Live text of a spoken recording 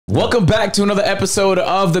Welcome back to another episode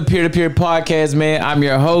of the Peer to Peer Podcast, man. I'm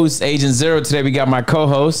your host, Agent Zero. Today we got my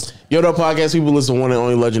co-host. Yo, the podcast people listen to one and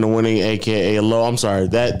only legend of winning, aka Low. I'm sorry,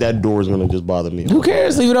 that door is gonna just bother me. Who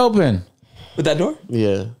cares? Leave it open. With that door?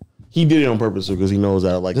 Yeah, he did it on purpose because he knows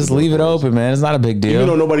that I like. Just leave it open, man. It's not a big deal. Even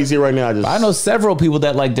though nobody's here right now, I know several people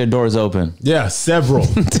that like their doors open. Yeah, several.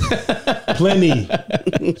 Plenty.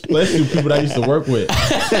 Especially people that I used to work with.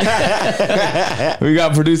 We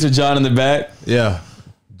got producer John in the back. Yeah.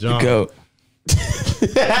 John. Go.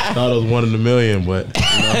 Thought it was one in a million, but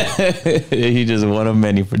He just one of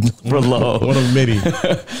many for Low. one of many.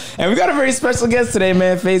 And we got a very special guest today,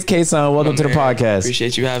 man. Faze K-Son. Welcome to the podcast.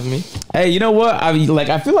 Appreciate you having me. Hey, you know what?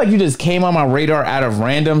 I feel like you just came on my radar out of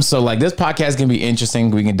random. So like this podcast can be interesting.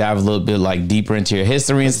 We can dive a little bit like deeper into your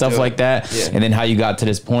history and stuff like that. Yeah. And then how you got to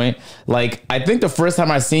this point. Like I think the first time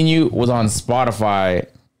I seen you was on Spotify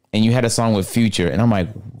and you had a song with Future. And I'm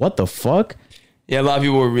like, what the fuck? Yeah, a lot of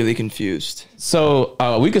people were really confused. So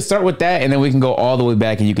we could start with that and then we can go all the way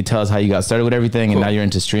back and you could tell us how you got started with everything and now you're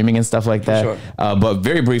into streaming and stuff like that. Sure. But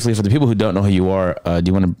very briefly, for the people who don't know who you are, do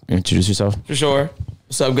you want to introduce yourself? For sure.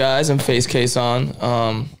 What's up, guys? I'm Faze K-Son.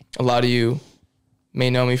 A lot of you may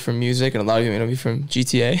know me from music and a lot of you may know me from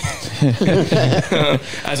GTA.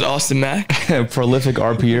 As Austin Mack. Prolific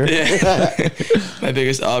RPer. Yeah. My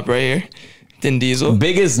biggest op right here. Din Diesel.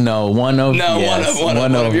 Biggest no, one of yes. One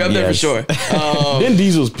of. You're up there for sure. Din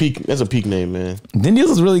Diesel's peak. That's a peak name, man. Din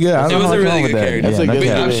Diesel's really good. It was a really good character. That's a good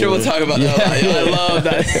name. I'm sure we'll talk about that. I love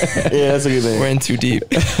that. Yeah, that's a good name. We're in too deep.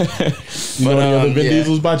 You know any other Vin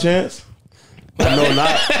Diesels by chance? I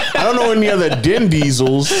don't know any other Din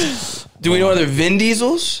Diesels. Do we know other Vin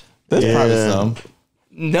Diesels? There's probably some.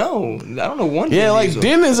 No, I don't know one. Yeah, Vin like Diesel.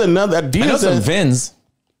 Din is another. Din I know is some a, Vins.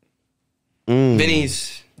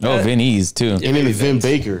 Vinny's. Oh, Vinny's too. and then Vin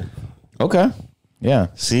Baker. Okay. Yeah.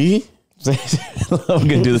 See, I'm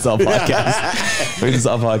gonna do this on podcast. Bring this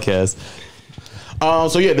on podcast.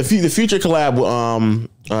 so yeah, the Future collab with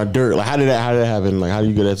Durk. Like, how did that happen? Like, how do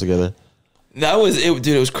you get that together? That was it,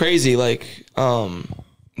 dude. It was crazy. Like,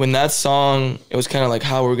 when that song, it was kind of like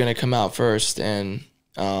how we were gonna come out first, and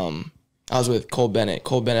I was with Cole Bennett.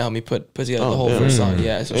 Cole Bennett helped me put together the whole first song.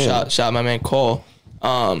 Yeah, so shout out my man Cole.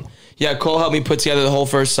 Yeah, Cole helped me put together the whole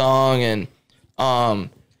first song, and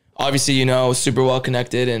obviously, you know, super well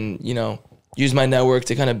connected, and you know, used my network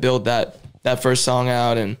to kind of build that first song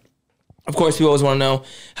out. And of course, people always want to know,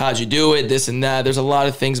 how'd you do it, this and that. There's a lot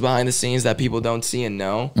of things behind the scenes that people don't see and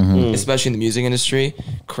know, especially in the music industry,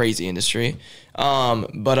 crazy industry.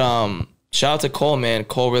 But shout out to Cole, man.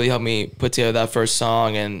 Cole really helped me put together that first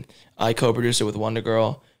song, and I co-produced it with Wonder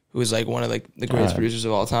Girl, who is like one of like the greatest producers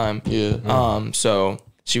of all time. Yeah. So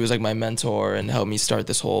she was like my mentor and helped me start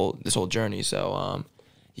this whole journey. So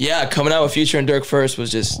yeah, coming out with Future and Durk first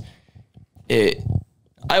was just it.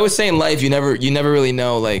 I would say in life you never really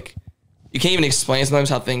know, like you can't even explain sometimes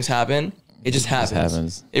how things happen. It just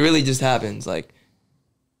happens. It really just happens. Like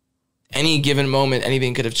any given moment,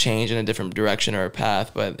 anything could have changed in a different direction or a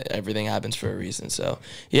path, but everything happens for a reason. So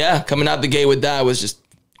yeah, coming out the gate with that was just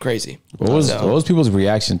crazy. What was people's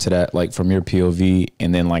reaction to that, like from your POV,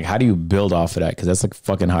 and then like how do you build off of that? Because that's like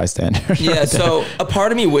fucking high standard. Yeah, so a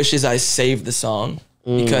part of me wishes I saved the song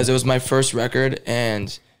because it was my first record,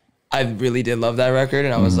 and I really did love that record,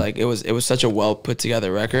 and I was like, it was such a well put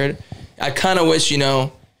together record. I kind of wish, you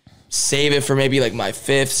know, save it for maybe like my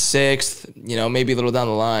 5th, 6th, you know, maybe a little down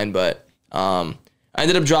the line, but I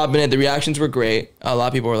ended up dropping it. The reactions were great. A lot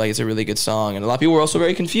of people were like, it's a really good song. And a lot of people were also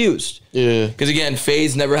very confused. Yeah. Because again,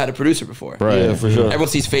 Faze never had a producer before. Right. Yeah, for sure. Everyone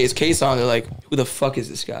sees Faze K-Son, they're like, who the fuck is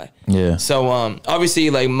this guy? Yeah. So obviously,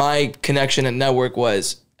 like my connection and network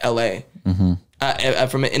was LA. From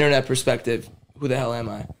an internet perspective, who the hell am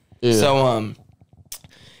I? Yeah. So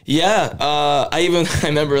I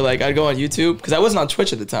remember like I'd go on YouTube because I wasn't on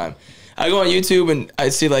Twitch at the time. I go on YouTube and I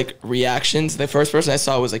see like reactions. The first person I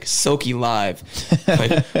saw was like Silky Live.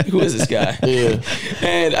 Like, who is this guy? Yeah.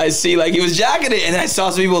 And I see like he was jacking it, and I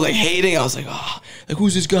saw some people like hating. I was like, oh, like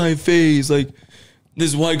who's this guy in Faze? Like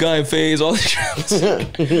this white guy in Faze. All this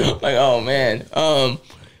crap. Like, oh man.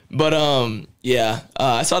 Yeah.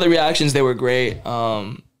 I saw the reactions. They were great.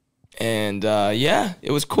 Yeah,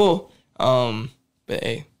 it was cool. But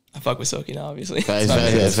hey, I fuck with Soki now, obviously. Fast. Shout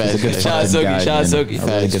out Soki. A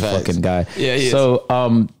really good fucking guy. Yeah, he is. So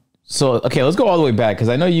okay, let's go all the way back because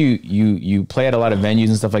I know you play at a lot of venues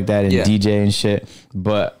and stuff like that and DJ and shit.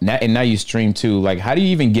 But now you stream too. Like, how do you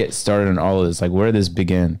even get started on all of this? Like, where did this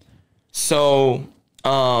begin? So,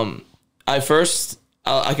 I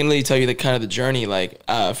can really tell you the kind of the journey like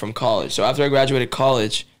from college. So after I graduated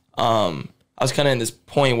college, I was kind of in this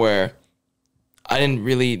point where I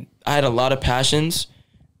had a lot of passions,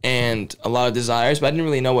 and a lot of desires, but I didn't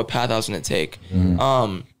really know what path I was going to take.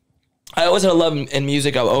 I always had a love in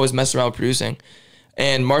music. I always messed around with producing.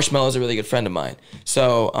 And Marshmello is a really good friend of mine.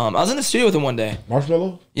 So I was in the studio with him one day.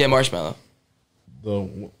 Marshmello? Yeah, Marshmello.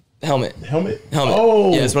 The Helmet. helmet?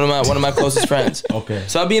 Oh, yeah, it's one of my closest friends. Okay.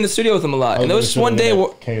 So I'd be in the studio with him a lot, and there was just one day where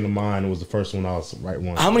came to mind. It was the first one. I was right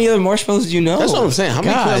one. how many other Marshmellos do you know? That's what I'm saying. How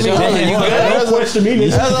many? God, John, John, you good? Don't question me.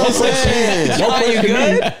 That's what I'm saying. John, you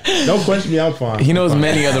good? Don't question me. I'm fine. He knows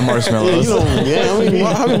many other marshmallows. How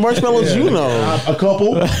many marshmallows you know? A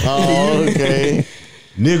couple. Oh, okay.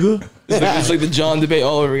 Nigga. It's like the John debate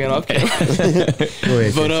all over again. Okay. Go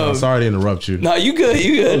ahead, But, K-Son. Sorry to interrupt you. No, you good.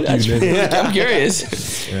 You good. Fuck you, nigga. I'm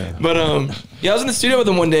curious. Yeah. But yeah, I was in the studio with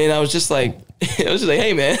him one day, and I was just like,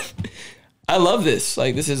 hey man, I love this.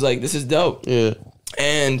 Like this is dope. Yeah.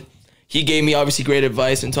 And he gave me obviously great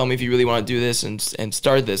advice and told me if you really want to do this and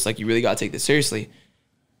start this, like you really got to take this seriously.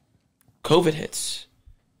 COVID hits,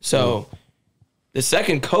 so the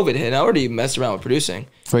second COVID hit, I already messed around with producing.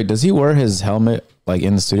 Wait, does he wear his helmet like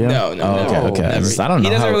in the studio? No, Oh, never. okay. Never. I don't He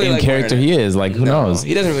know doesn't how really in like character wearing he is. Like, who knows?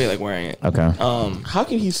 He doesn't really like wearing it. Okay. How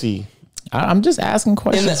can he see? I'm just asking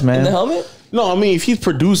questions, man. In the helmet? No, I mean if he's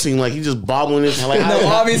producing, like he's just bobbling his like No,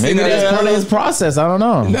 obviously Maybe not. that's part of his process. I don't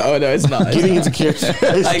know. No, it's not. getting into character.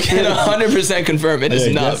 I can 100% confirm it is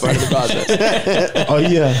Yeah, not that's- part of the process. Oh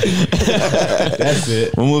yeah. That's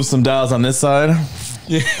it. We'll move some dials on this side.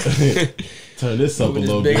 Turn this up a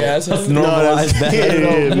little Big bit. ass. Normalize that.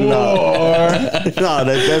 Yeah, no,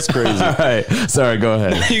 that's crazy. All right. Sorry, go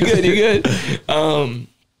ahead. You good.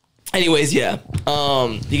 Anyways, yeah.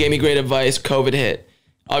 He gave me great advice. COVID hit.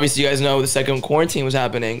 Obviously, you guys know the second quarantine was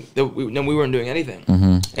happening. We weren't doing anything.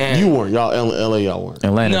 And You weren't. Y'all, LA, y'all weren't.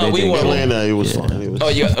 Atlanta. No, they we did weren't. good. Atlanta, it was fun. It was, oh,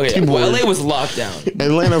 yeah. Okay. Well, LA was locked down.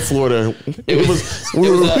 Atlanta, Florida. It was. We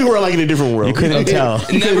were like in a different world. You couldn't tell.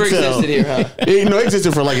 It never existed here, huh? It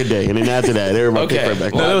existed for like a day, and then after that, everybody Okay. picked right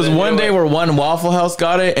back Well, up. There was then one you're day like- where one Waffle House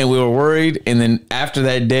got it, and we were worried. And then after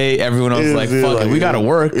that day, everyone else was like, "Fuck it, we gotta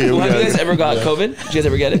work." Yeah, we Well, have you gotta- guys ever got COVID? Did you guys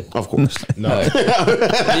ever get it? Of course. No, You never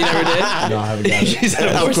did? I haven't got it. You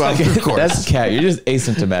said, of course not. Of course. That's cat. You're just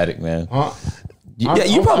asymptomatic, man. Huh? Yeah,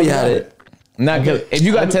 you probably had it. Not good. If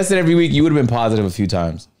you got tested every week, you would have been positive a few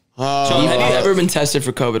times. John, have you ever been tested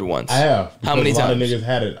for COVID once? I have. How many because a lot times? of niggas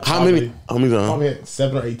had it. How many? How many Probably times? had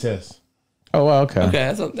 7 or 8 tests. Oh, wow. Okay.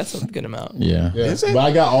 Okay, that's a good amount. Yeah. Yeah, Is it? but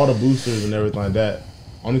I got all the boosters and everything like that.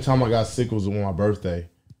 Only time I got sick was on my birthday.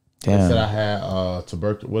 They said I Damn. had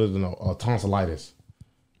tuberculosis. What is it? Tonsillitis.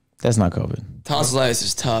 That's not COVID. Tonsillitis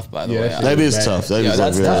is tough, by the Yeah, way. that That is bad. tough. That Yeah, is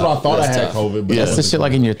that's like, That's yeah. what I thought That's I had tough. COVID. But Yeah. That's the shit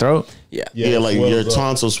like in your throat. Yeah. Yeah, like swells your up.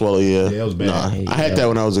 tonsil swelling. Yeah, Yeah, it was bad. Nah, I had that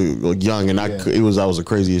when I was young, and Yeah. that was the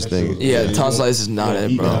craziest That shit thing. was- Yeah, you tonsillitis is don't- not you don't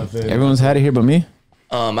it, eat bro. nothing. Everyone's had it here but me.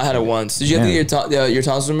 I had it once. Did you have to get your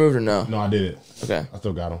tonsils removed or no? No, I did it. Okay. I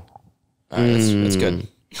still got them. All right, that's good.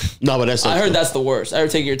 No, but that's. I heard that's the worst. I heard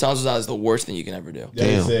taking your tonsils out is the worst thing you can ever do. Yeah,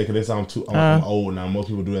 they Damn. said because I'm I'm old now. Most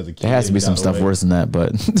people do it as a kid. There has to be some stuff worse than that,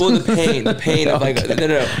 but Well, the pain of like,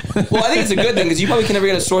 no. Well, I think it's a good thing because you probably can never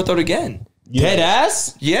get a sore throat again. Dead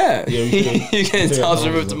ass. Yeah. Yeah, You get take tonsils a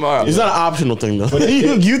removed tonsils tomorrow. It's not an optional thing though. But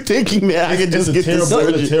it- you thinking that I could It's just a get this terrible,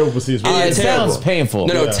 surgery? it's a terrible procedure. Yeah, It it's sounds terrible. painful.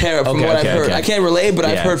 No, Yeah. terrible. From Okay, what okay, I've heard, okay. I can't relate, but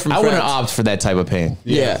I've Yeah. heard from I friends. wouldn't opt for that type of pain.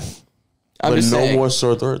 Yeah. I'm But just no saying. more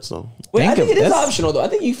sore throats though. Wait, I Think think of- it is that's- optional though. I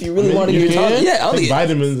think if you really want to you get your can? tonsils, yeah, I'll Take get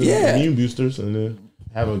vitamins and Yeah. immune boosters and then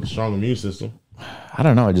have a strong immune system. I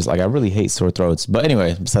don't know. I just like I really hate sore throats. But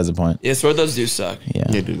anyway, besides the point. Yeah, sore throats do suck. Yeah.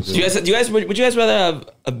 Yeah, dude. Do you guys would you guys rather have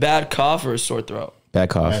a bad cough or a sore throat? Bad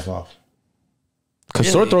cough. Back off. Because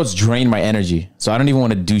Really? sore throats drain my energy, so I don't even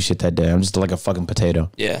want to do shit that day. I'm just like a fucking potato.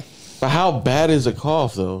 Yeah. But how bad is a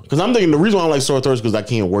cough though? Because I'm thinking the reason why I like sore throats is because I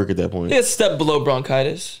can't work at that point. It's a step below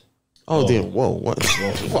bronchitis. Oh damn! Whoa! What?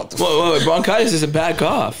 What the Whoa, bronchitis is a bad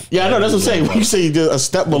cough. Yeah, I know. That's what I'm saying. When you say you did a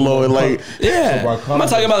step below it, like Yeah. bronchitis I'm not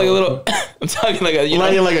talking about like a little. I'm talking like a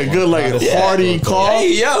like a good hearty cough.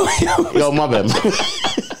 Hey yo. Yo, my bad.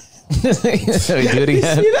 So we do it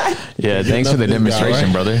again. Yeah, thanks for the Enough of this guy, demonstration,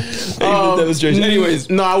 right? brother. Demonstration. Anyways,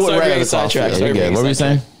 no, I would sorry for rather getting the cough. sidetracked. Yeah, Sorry for Okay, getting what were you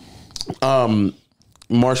saying?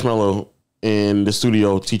 Marshmello in the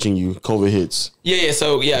studio teaching you COVID hits. Yeah.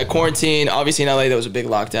 So yeah, quarantine. Obviously in LA there was a big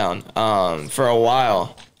lockdown for a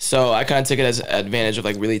while. So I kind of took it as advantage of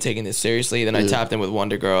like really taking this seriously. Then I tapped in with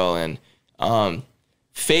Wonder Girl and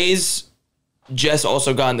Faze just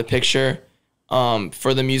also got in the picture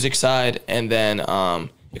for the music side, and then it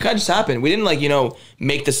kind of just happened. We didn't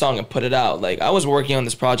make the song and put it out. Like I was working on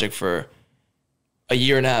this project for a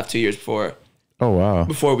year and a half, 2 years Oh wow.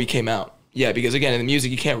 before we came out. Yeah, because again, in the music,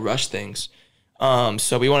 you can't rush things.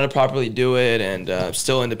 So we wanted to properly do it and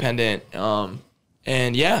still independent.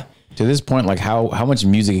 And yeah, To this point, like how much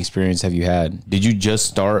music experience have you had? Did you just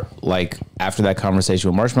start like after that conversation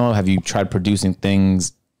with Marshmello? Have you tried producing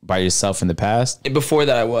things by yourself in the past? Before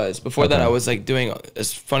that I was like doing,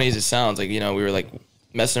 as funny as it sounds, like, you know, we were like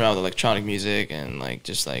messing around with electronic music and like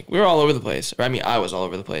just like we were all over the place. Or I mean I was all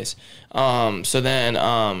over the place. So then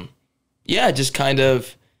yeah, it just kind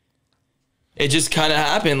of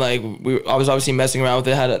happened. Like I was obviously messing around with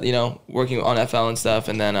it, had you know, working on FL and stuff,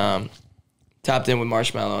 and then tapped in with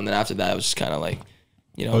Marshmello, and then after that it was just kind of like,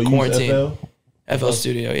 you know, quarantine. FL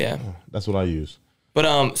Studio, yeah. That's what I use.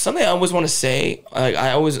 But something I always want to say, like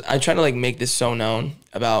I try to like make this so known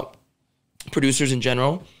about producers in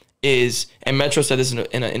general is, and Metro said this in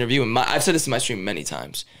an interview, and I've said this in my stream many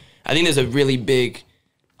times. I think there's a really big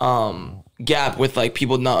gap with like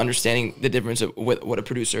people not understanding the difference of what a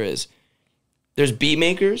producer is. There's beat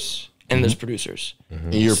makers and there's producers.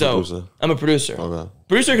 And you're a producer. I'm a producer. Okay.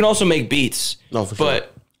 Producer can also make beats. No, for sure.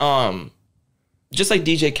 But just like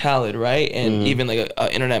DJ Khaled, right? And even like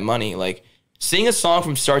Internet Money, like singing a song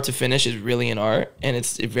from start to finish is really an art, and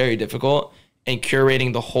it's very difficult. And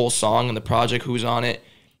curating the whole song and the project, who's on it,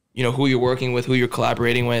 you know, who you're working with, who you're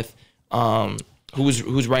collaborating with,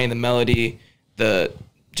 who's writing the melody, the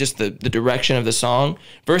direction of the song,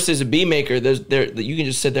 versus a beat maker. You can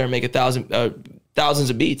just sit there and make thousands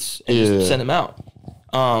of beats and just send them out.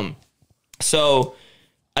 So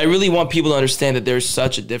I really want people to understand that there's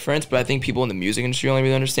such a difference, but I think people in the music industry only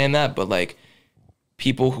really understand that. But like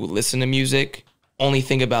people who listen to music only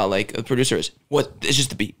think about like a producer is it's just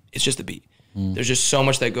the beat. It's just the beat. There's just so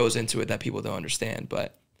much that goes into it that people don't understand.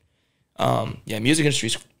 But yeah, music industry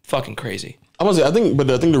is fucking crazy. I think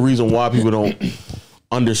the reason why people don't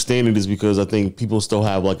understand it is because I think people still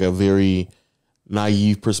have like a very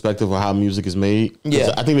naive perspective of how music is made.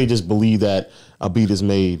 Yeah. I think they just believe that a beat is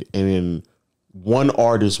made and then one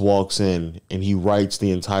artist walks in and he writes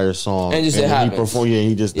the entire song and just and it happens. He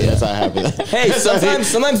performs, that's how it happens. Hey,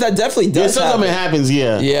 sometimes that definitely does. Yeah, sometimes it happens.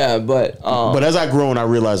 Yeah, yeah, but as I grow and I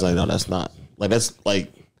realize like no, that's not like that's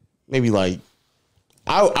like maybe like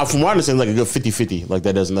I from what I understand like a good 50-50. Like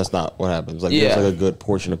that's not what happens. Like there's like a good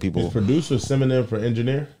portion of people. Is producer synonym for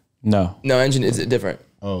engineer? No, engineer is different.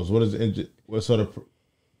 Oh, so what is what sort of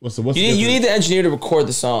what's you need the engineer to record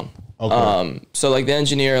the song. Okay. So like the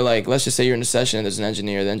engineer, like let's just say you're in a session and there's an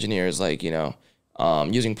engineer. The engineer is like, you know,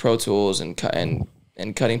 using Pro Tools and cutting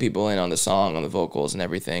people in on the song, on the vocals and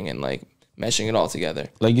everything, and like meshing it all together.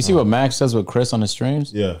 Like you see what Max does with Chris on the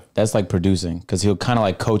streams? Yeah. That's like producing, because he'll kind of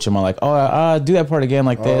like coach him on like, do that part again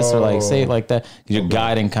like this, or like say it like that. You're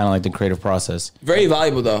guiding kind of like the creative process. Very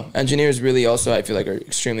valuable though. Engineers really also, I feel like, are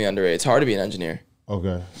extremely underrated. It's hard to be an engineer.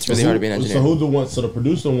 Okay. It's really hard to be an engineer. So who's the one? So the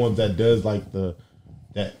producer one that does like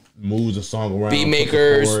that moves the song around. Beat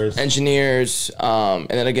makers, engineers, and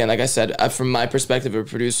then again, like I said, from my perspective of a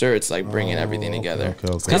producer, it's like bringing everything together.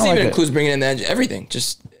 Okay. This even includes bringing in everything,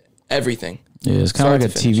 just everything. Yeah, it's kind of like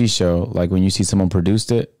a TV show. Like when you see someone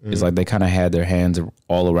produced it, it's like they kind of had their hands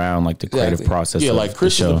all around like the creative process. Yeah, of like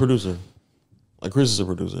Chris the is show. a producer. Like Chris is a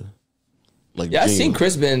producer. Like yeah, I've seen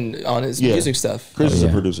Chris been on his music stuff. Chris is a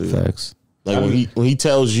producer. Yeah. Facts. Like when he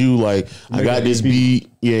tells you like I got this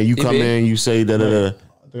beat, you come in, you say da da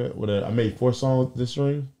da. I made 4 songs this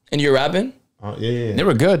stream. And you're rapping? Yeah. They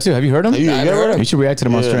were good too. Have you heard them? You heard them? You should react to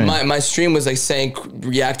them on stream. My stream was like saying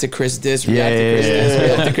react to Chris this, react to Chris this,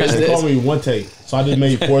 react to Chris They this. called me one take. So I just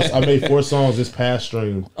made 4. I made 4 songs this past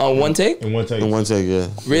stream. On one take? In one take. Yeah.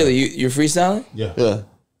 Really? You're freestyling? Yeah. Yeah.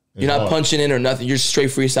 You're not punching in or nothing. You're straight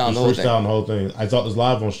freestyling the whole thing. Freestyling the whole thing. I thought this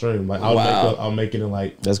live on stream. Like I'll make it in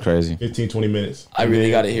like That's crazy. 15-20 minutes. I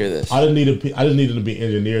really got to hear this. I just needed to be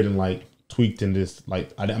engineered and like tweaked in this.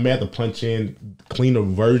 Like I may have to punch in cleaner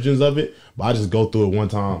versions of it, but I just go through it one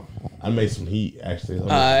time. I made some heat actually.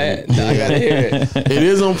 I gotta hear it. It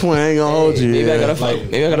is on point. I ain't gonna hold you. Maybe I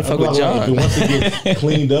gotta fuck with John. Once it gets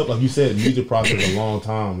cleaned up, like you said, the music process is a long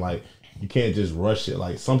time. Like you can't just rush it.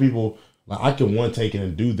 Like some people, like I can one take it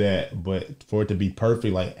and do that, but for it to be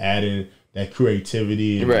perfect, like adding that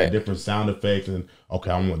creativity and different sound effects, and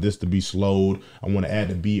okay, I want this to be slowed. I want to add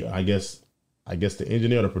the beat. I guess the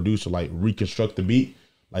engineer or the producer like reconstruct the beat.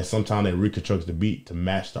 Like sometimes they reconstruct the beat to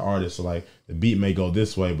match the artist. So like the beat may go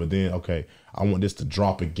this way, but then okay, I want this to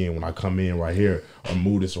drop again when I come in right here or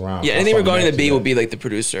move this around. Yeah, anything regarding the beat will be like the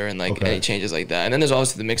producer and like any changes like that. And then there's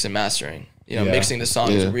obviously the mix and mastering. You know, mixing the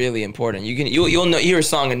song is really important. You'll know, hear a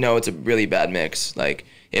song and know it's a really bad mix. Like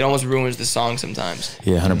it almost ruins the song sometimes.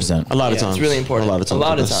 Yeah, 100%. A lot of times. It's really important. A lot of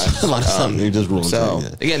times. A lot of times. It just ruins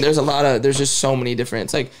it. Again, there's just so many different.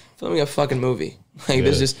 It's like filming a fucking movie. Like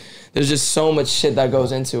there's just so much shit that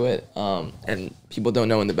goes into it, and people don't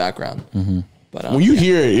know in the background. But when you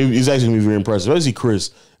hear it, it's actually gonna be very impressive. Especially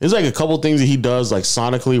Chris. There's like a couple things that he does like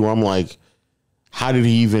sonically where I'm like, how did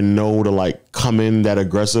he even know to like come in that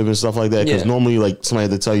aggressive and stuff like that? Because normally like somebody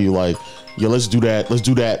had to tell you like, yo, let's do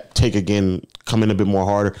that, take again, come in a bit more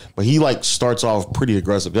harder. But he like starts off pretty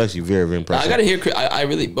aggressive. It's actually very, very impressive. I gotta hear. I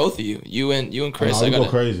really both of you and Chris. I go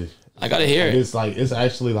crazy. I gotta hear it. It's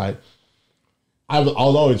actually like I was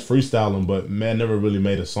always freestyling, but man, never really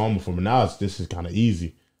made a song before. But now this is kind of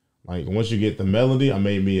easy. Like once you get the melody, I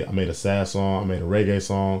made a sad song, I made a reggae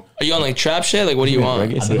song. Are you on like trap shit? Like what do you want? I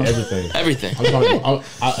do everything. Everything.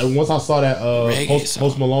 Once I saw that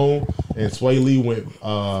Post Malone and Sway Lee went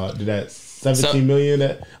did that 17 million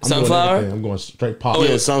that Sunflower. I'm going straight pop. Oh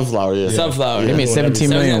yeah, Sunflower. Yeah, Sunflower. They made 17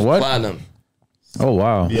 million. What? Platinum. Oh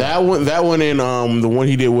wow. Yeah. That one in the one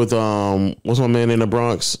he did with what's my man in the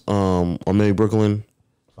Bronx or maybe Brooklyn,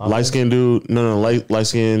 light skinned dude. No, light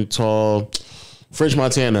skinned tall. French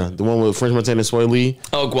Montana, the one with French Montana and Sway Lee.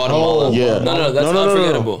 Oh, Guatemala. Oh, yeah. No, that's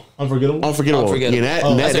Unforgettable. Unforgettable.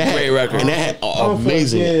 Yeah, That's a great record. And that had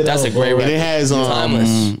amazing. That's a great record. And it has Timeless.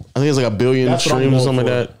 I think it's like 1 billion streams or something like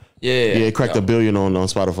that. Yeah, it cracked 1 billion on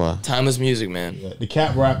Spotify. Timeless music, man. Yeah, the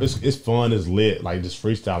cap rap is fun, it's lit, like just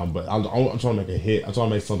freestyling. But I'm trying to make a hit. I'm trying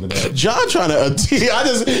to make something that John trying to.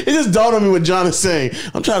 It just dawned on me what John is saying.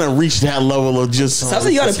 I'm trying to reach that level of just. Sounds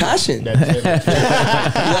like you got a passion. You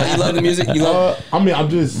love the music. You love. I mean, I'm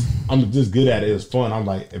just good at it. It's fun. I'm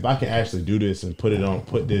like, if I can actually do this and put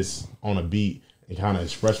this on a beat and kind of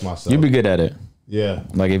express myself, You'd be good at it. Yeah,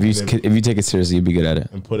 like if you take it seriously, you'd be good at it.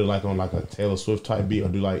 And put it like on like a Taylor Swift type beat or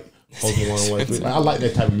do like Post Malone like I like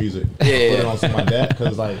that type of music. Yeah, put it on something like that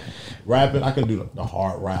because like rapping, I can do the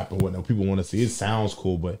hard rap and whatnot. People want to see it sounds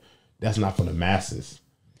cool, but that's not for the masses.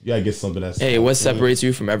 You gotta get something that's. Hey, what separates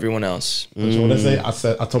you from everyone else? What I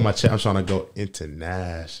say? I told my chat I'm trying to go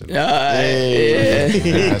international.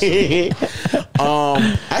 Actually,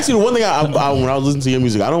 the one thing I when I was listening to your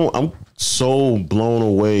music, I'm so blown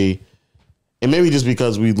away. And maybe just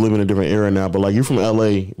because we live in a different era now, but like you're from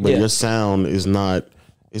LA, but your sound is not.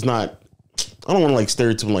 It's not. I don't want to like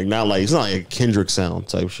stereotype like not like it's not like a Kendrick sound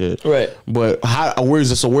type shit, right? But where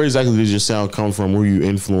exactly does your sound come from? Were you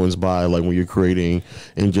influenced by like when you're creating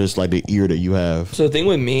and just like the ear that you have? So the thing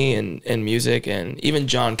with me and music, and even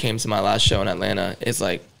John came to my last show in Atlanta. It's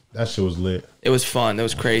like that shit was lit. It was fun. It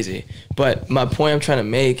was crazy. But my point I'm trying to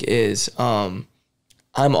make is I'm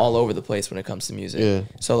all over the place when it comes to music. Yeah.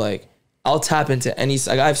 So like. I'll tap into any.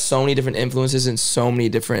 Like I have so many different influences and so many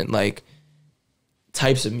different like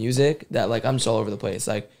types of music that like I'm just all over the place.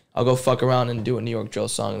 Like I'll go fuck around and do a New York drill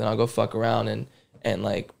song, and then I'll go fuck around and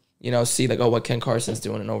like see like what Ken Carson's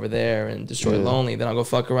doing and over there and Destroy Lonely. Then I'll go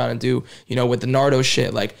fuck around and do with the Nardo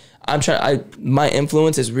shit. Like my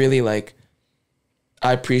influence is really like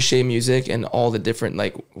I appreciate music and all the different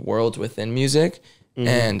like worlds within music,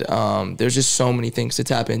 and there's just so many things to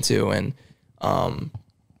tap into and.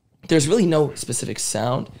 There's really no specific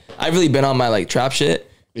sound. I've really been on my like trap shit,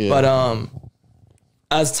 but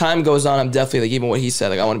as time goes on, I'm definitely like even what he said.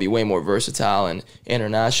 Like I want to be way more versatile and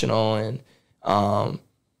international, and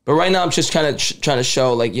but right now I'm just kind of trying to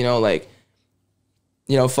show like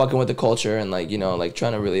fucking with the culture and like like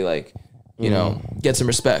trying to really like get some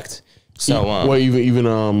respect. So what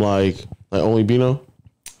even like Only Bino?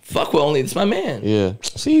 Fuck with Only. It's my man. Yeah.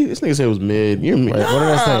 See, this nigga said it was mid. You're mid. What did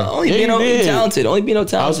I say? Only Bino talented. Only Bino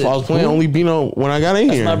talented. I was playing Only Bino when I got in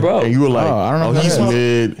here. That's my bro. And you were like, I don't know he's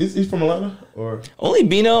mid. He's from Atlanta or Only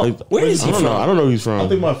Bino. Where is he from? I don't know who he's from. I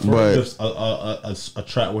think my friend does a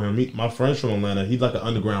track with him. My friend's from Atlanta. He's like an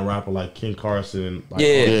underground rapper like Ken Carson. Like,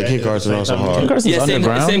 Ken Carson also hard. Ken Carson's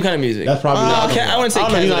underground. Same kind of music. That's probably I wouldn't say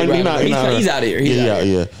Ken. He's out of here.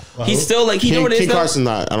 Yeah. He's still like you know what it is. Ken Carson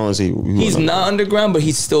not. I don't want to say he's not underground, but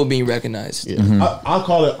he's still being recognized. Yeah. I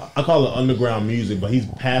call it underground music, but he's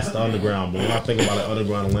past the underground. But when I think about it,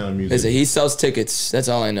 underground Atlanta music, listen, he sells tickets. That's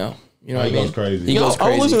all I know. You know what I mean? Goes crazy. He goes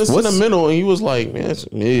crazy. I was listening to Sentimental, and he was like, "Man,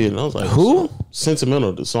 that's mid." And I was like, "Who?"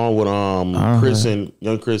 Sentimental, the song with Young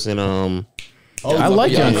Chris and I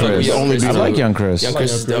like Young Chris. I like Young Chris. Young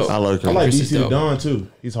Chris is dope. I like him. I like DC the Don too.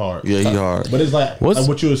 He's hard. Yeah, he's hard. But it's like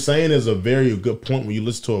what you were saying is a very good point when you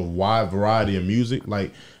listen to a wide variety of music.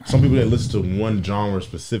 Like some people that listen to one genre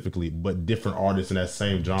specifically, but different artists in that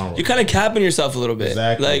same genre. You're kind of capping yourself a little bit.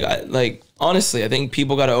 Exactly. Like honestly, I think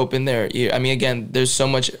people got to open their ear. I mean, again, there's so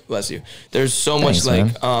much. Bless you. There's so much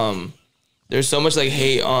there's so much like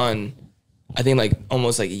hate on. I think like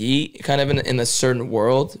almost like Yeet kind of in a certain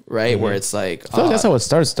world, right? Where it's like I feel like that's how it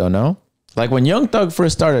starts though, no? Like when Young Thug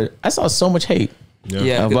first started, I saw so much hate.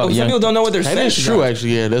 Yeah, some people don't know what they're saying. That is true,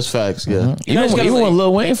 actually. Yeah, that's facts. Yeah, even when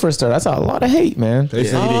Lil Wayne first started, I saw a lot of hate, man. They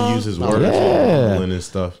say he didn't use his words and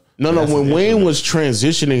stuff. No, when Wayne was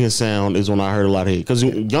transitioning his sound is when I heard a lot of hate. Because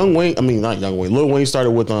Lil Wayne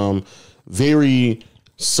started with very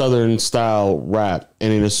Southern style rap,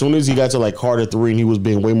 and then as soon as he got to like Carter 3 and he was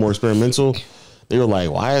being way more experimental, they were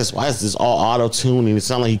like, why is this all auto tune and it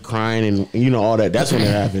sounded like he crying and all that. That's when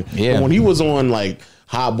it happened. Yeah, but when he was on like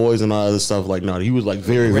Hot Boys and all other stuff, like no, he was like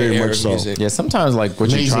very much so. Yeah, sometimes like what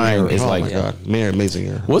you're trying is like, amazing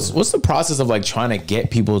era. What's the process of like trying to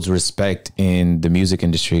get people's respect in the music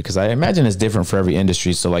industry? Because I imagine it's different for every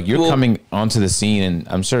industry. So like you're coming onto the scene, and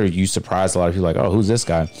I'm sure you surprised a lot of people like, oh, who's this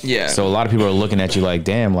guy? Yeah. So a lot of people are looking at you like,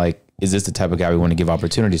 damn, like, is this the type of guy we want to give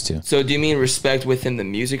opportunities to? So do you mean respect within the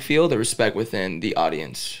music field or respect within the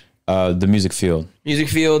audience? The music field. Music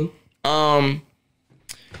field.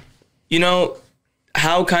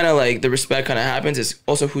 How kind of like the respect kind of happens is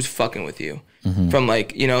also who's fucking with you. From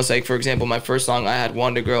like, it's like, for example, my first song, I had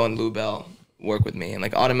Wonder Girl and Lou Bell work with me. And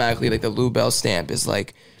like automatically like the Lou Bell stamp is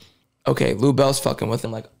like, okay, Lou Bell's fucking with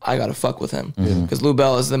him. Like I gotta fuck with him. Because Lou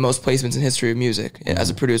Bell is the most placements in history of music as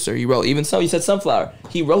a producer. He wrote, you said Sunflower.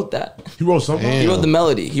 He wrote that. He wrote Sunflower? He wrote the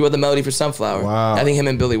melody. He wrote the melody for Sunflower. Wow. I think him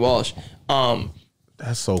and Billy Walsh.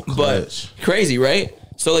 That's so clutch. But crazy, right?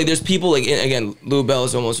 So like there's people like, again, Lou Bell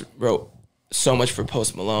has almost wrote so much for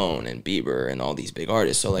Post Malone and Bieber and all these big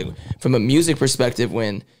artists. So like from a music perspective,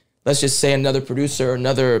 when let's just say another producer,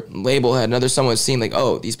 another label had someone seen like,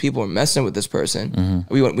 oh, these people are messing with this person.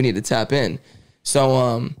 We need to tap in.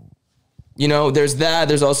 So, there's that.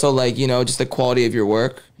 There's also like, just the quality of your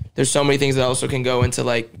work. There's so many things that also can go into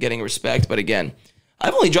like getting respect. But again,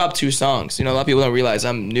 I've only dropped 2 songs. A lot of people don't realize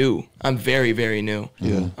I'm new. I'm very, very new.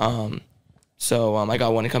 Yeah. So I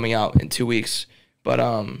got one coming out in 2 weeks. But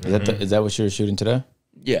is that what you're shooting today?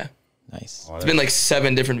 Yeah. Nice. It's been like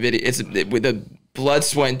 7 different videos. With the blood,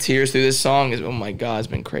 sweat, and tears through this song is, oh my god, it's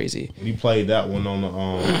been crazy. When you played that one on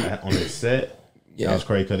the set, that was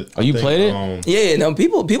crazy. You played it? Yeah. No,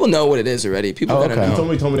 people know what it is already. People know. You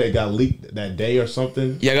told me that it got leaked that day or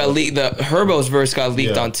something. Yeah, it got leaked. The Herbo's verse got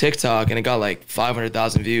leaked on TikTok, and it got like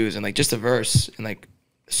 500,000 views, and like just a verse, and like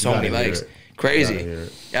so many likes. Crazy.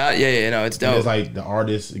 Yeah, it's dope. And it's like the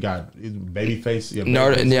artist got Babyface.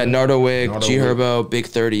 Nardo Wig, G Herbo, Big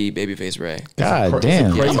 30, Babyface Ray. God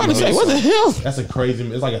damn. I'm about to say, what the hell? That's a crazy,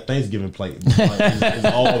 it's like a Thanksgiving plate. Like, it's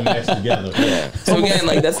all mashed together. Yeah. So again,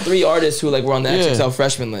 like that's 3 artists who like were on the XXL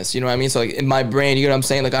freshman list. You know what I mean? So like in my brain, you know what I'm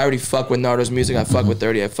saying? Like I already fuck with Nardo's music. I fuck with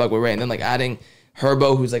 30. I fuck with Ray. And then like adding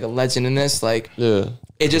Herbo, who's like a legend in this, like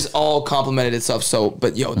it just all complemented itself. So,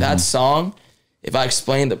 but that song, if I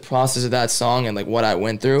explain the process of that song and like what I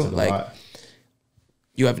went through, like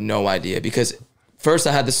you have no idea. Because first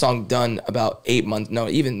I had the song done about 8 months,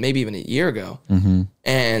 maybe even a year ago.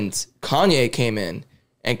 And Kanye came in,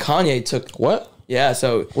 and Kanye took what? Yeah,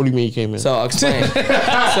 so what do you mean he came in? So I'll explain. so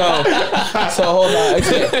hold on.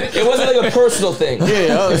 It wasn't like a personal thing.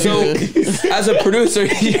 Yeah. So as a producer,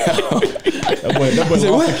 that boy lost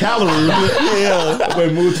the calories. That boy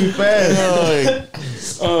moved too fast.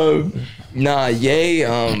 So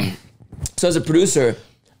as a producer,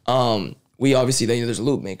 we obviously there's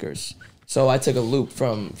loop makers. So I took a loop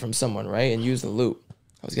from someone, right, and used the loop.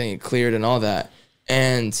 I was getting it cleared and all that.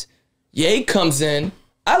 And Ye comes in.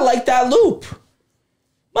 I like that loop.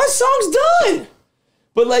 My song's done.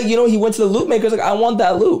 But like, he went to the loop makers like, I want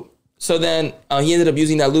that loop. So then he ended up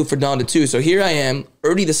using that loop for Donda 2. So here I am,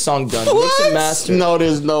 already the song done. What? Mixed and mastered. No,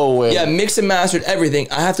 there's no way. Yeah, mixed and mastered everything.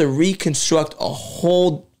 I have to reconstruct a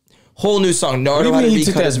whole new song. What do you mean he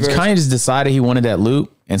took that? Kanye just decided he wanted that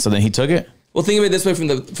loop, and so then he took it? Well, think of it this way from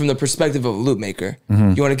the perspective of a loop maker.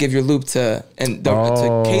 You want to give your loop to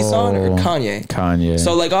K-Son or Kanye? Kanye.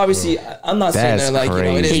 So like obviously, I'm not saying there like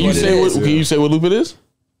it is what it is. Can you say what loop it is?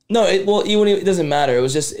 No, it doesn't matter. It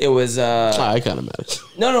was. It kind of matters.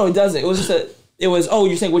 No, it doesn't. It was just oh,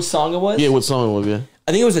 you're saying which song it was? Yeah, what song it was? Yeah.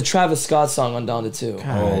 I think it was a Travis Scott song on Donda 2.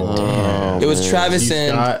 God damn. It was Travis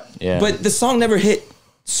and but the song never hit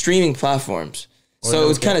streaming platforms, so it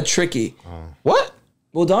was kind of tricky. What?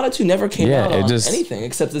 Well, Donda 2 never came out on anything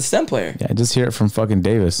except the stem player. Yeah, I just hear it from fucking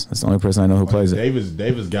Davis. That's the only person I know who plays it.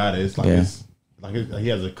 Davis got it. It's like he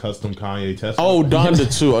has a custom Kanye test. Oh,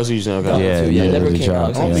 Donda 2. I see you saying. Yeah, never came out.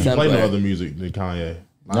 I don't think he played no other music than Kanye.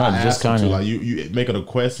 Just Kanye. Like you make a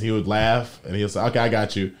request, he would laugh and he'll say, "Okay, I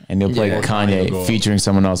got you." And he'll play Kanye featuring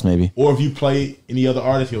someone else, maybe. Or if you play any other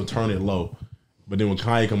artist, he'll turn it low. But then when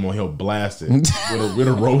Kanye come on, he'll blast it with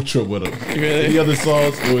a road trip with him. Any other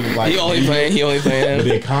songs, it was like he only playing. But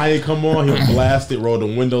then Kanye come on, he'll blast it, roll the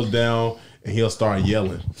windows down, and he'll start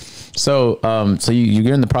yelling. So,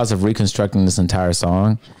 you're in the process of reconstructing this entire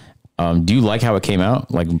song. Do you like how it came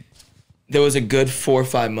out? Like, there was a good 4 or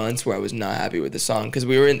 5 months where I was not happy with the song because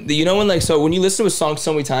we were in the, when you listen to a song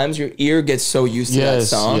so many times, your ear gets so used to that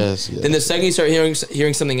song. Yes. Then the second you start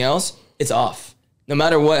hearing something else, it's off. No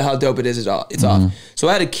matter how dope it is, it's off. So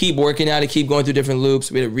I had to keep working at it, keep going through different loops.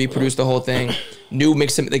 We had to reproduce the whole thing, new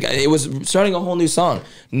mix. It was starting a whole new song.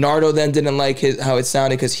 Nardo then didn't like how it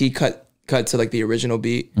sounded because he cut to like the original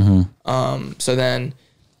beat. So then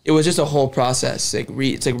it was just a whole process.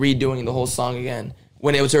 It's like redoing the whole song again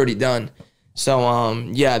when it was already done. So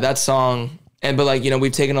yeah, that song. But like,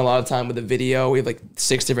 we've taken a lot of time with the video. We have like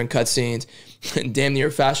 6 different cutscenes. Damn near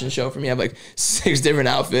a fashion show for me. I have like 6 different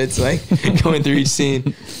outfits, like going through each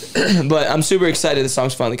scene. But I'm super excited. The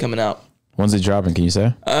song's finally coming out. When's it dropping? Can you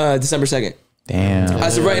say? December 2nd. Damn.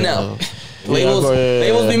 As of right now.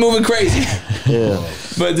 Labels be moving crazy. Yeah.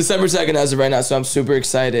 But December 2nd as of right now. So I'm super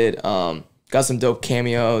excited. Got some dope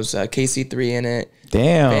cameos. KC3 in it.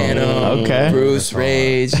 Damn. Phantom, okay. Bruce,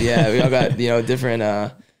 Rage. Yeah, we all got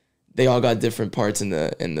different. They all got different parts in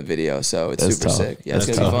the video, so it's super sick. Yeah, it's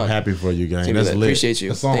gonna be fun. I'm happy for you, gang. That's lit. Appreciate you.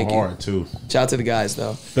 That song Thank hard you. too. Shout out to the guys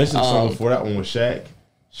though. Especially the song before that one with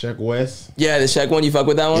Shaq West. Yeah, the Shaq one. You fuck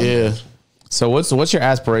with that one? Yeah. So what's your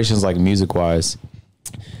aspirations like music wise?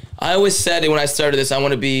 I always said when I started this, I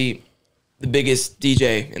want to be the biggest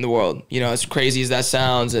DJ in the world. As crazy as that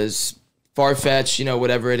sounds, as far-fetched,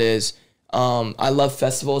 whatever it is. I love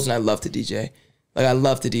festivals and I love to DJ. Like I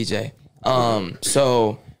love to DJ.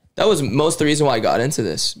 So that was most of the reason why I got into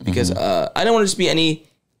this because I didn't want to just be any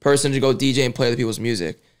person to go DJ and play other people's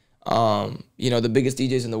music. The biggest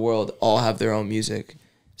DJs in the world all have their own music.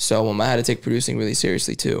 So I had to take producing really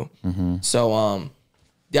seriously too. So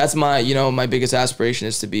that's my my biggest aspiration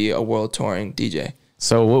is to be a world touring DJ.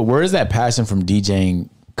 So where does that passion from DJing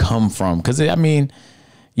come from? Because I mean,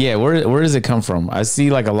 yeah, where does it come from? I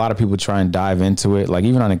see like a lot of people try and dive into it, like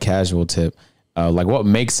even on a casual tip. Like what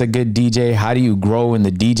makes a good DJ? How do you grow in the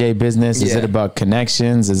DJ business? Is it about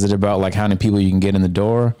connections? Is it about like how many people you can get in the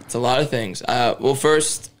door? It's a lot of things. Well,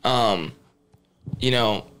 first, the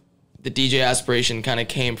DJ aspiration kind of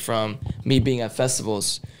came from me being at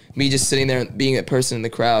festivals, me just sitting there being a person in the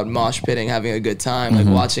crowd, mosh pitting, having a good time, like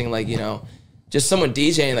watching like, just someone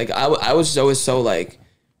DJing. Like I was just always so like,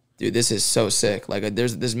 dude, this is so sick. Like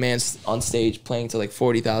there's this man on stage playing to like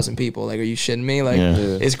 40,000 people. Like, are you shitting me? Like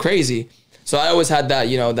it's crazy. So I always had that,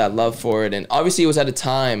 that love for it. And obviously it was at a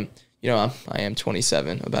time, I am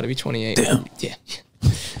 27, about to be 28. Damn. Yeah.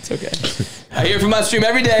 It's okay. I hear from my stream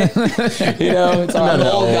every day. It's all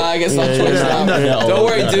the old guy gets on Twitch now. Don't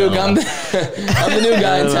worry, Duke. I'm the new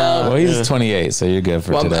guy in town. Well, he's 28, so you're good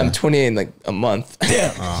for today. I'm 28 in like a month.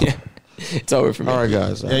 Damn. Yeah. It's over for me. All right,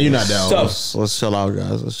 guys. Yeah, you're not down. Let's chill out,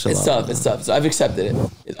 guys. Let's chill out. It's tough. So I've accepted it.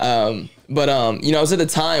 But I was at a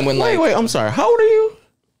time when like. Wait. I'm sorry. How old are you?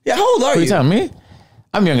 Yeah, how old are you? You telling me?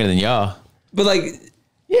 I'm younger than y'all. But like,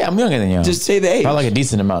 yeah, I'm younger than y'all. Just say the age. Probably like a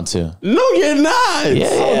decent amount too. No, you're not.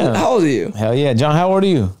 Yeah. How old are you? Hell yeah, John. How old are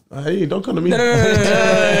you? Hey, don't come to me. No.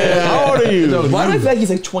 How old are you? Why do I feel like he's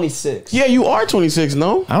like 26? Yeah, you are 26.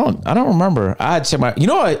 No, I don't remember. I had to check my. I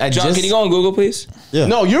John, just. can you go on Google, please? Yeah.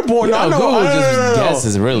 No, you're born. No, I know. Google No. just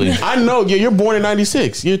guesses really. I know. Yeah, you're born in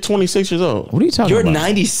 '96. You're 26 years old. What are you talking You're about?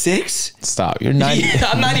 96. Stop. You're 90. Yeah,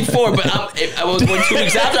 I'm 94, but I was born 2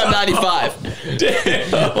 weeks after I'm 95.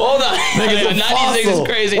 Hold on. 96 is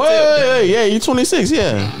crazy too. Wait. Yeah, you're 26.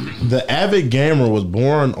 Yeah. The Avid Gamer was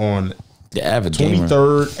born on The avid gamer.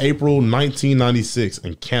 23rd April 1996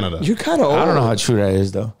 in Canada. You're kind of old. I don't know how true that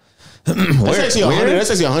is though. That's actually 100. That's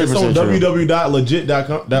actually 100. It's on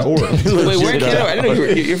www.legit.org. Wait, where in Canada? I didn't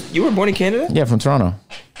know you were born in Canada? Yeah, from Toronto.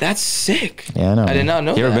 That's sick. Yeah, I know. I did not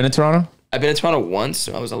know You ever been to Toronto? I've been to Toronto once.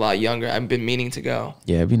 When I was a lot younger. I've been meaning to go.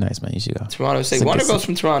 Yeah, it'd be nice, man. You should go. Toronto. Say Wonder Girls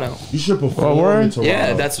from Toronto. You should perform word? in Toronto.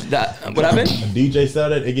 Yeah, that's that. What happened? A DJ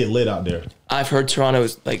Saturday, it get lit out there. I've heard Toronto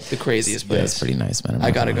is like the craziest place. Yeah, it's pretty nice, man.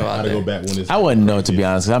 I gotta go out I gotta there. go back when it's. I wouldn't know, to be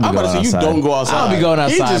honest. I'm about to say, you don't go outside. I don't be going He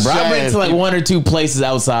outside, just bro. I've been saying. to like 1 or 2 places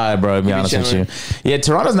outside, bro. To be honest with you. chilling. Yeah,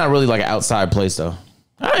 Toronto's not really like an outside place, though.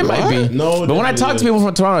 It might be. No, but when I talk to people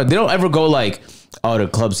from Toronto, they don't ever go like, "Oh, the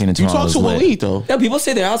club scene in You Toronto talk is to lit." Waleed though. Yeah, people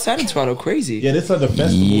say they're outside in Toronto. Crazy. Yeah, this like the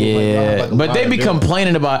festival. Yeah, like, but they be event.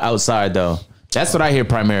 complaining about outside though. That's what I hear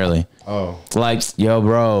primarily. Oh, Like, yo,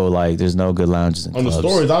 bro, like, there's no good lounges in on the clubs.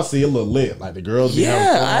 stories I see it look lit. Like the girls. Be having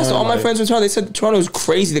Yeah, fun, I asked all my like- friends from Toronto. They said Toronto's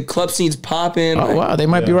crazy. The club scene's popping. Oh Like, wow, they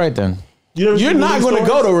might be right then. You're not going to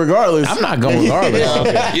go though, regardless. I'm not going regardless.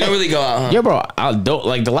 Okay. You don't really go out, huh? Yeah, bro. I don't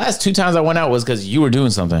like the last 2 times I went out was because you were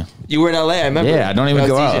doing something. You were in LA, I remember. Yeah, I don't even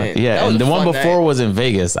go out. Yeah, and the one before was in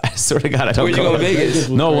Vegas. I swear to God, I don't go. Where'd you go in Vegas?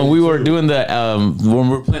 No, when we were doing the when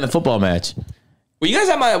we were playing the football match. Were you guys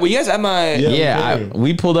at my? Yeah,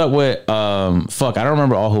 we pulled up with fuck. I don't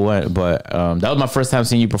remember all who went, but that was my first time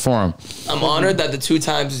seeing you perform. I'm honored that the 2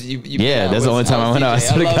 times you yeah, that's the only time I went out.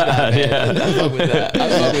 I love that. Yeah, I fuck with that. I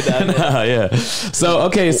fuck with that. Nah, yeah. So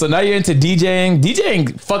okay, so now you're into DJing.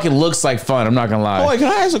 DJing fucking looks like fun. I'm not gonna lie. Oh, wait,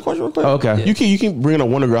 can I ask a question real quick? Oh, okay. Yeah. You keep bringing up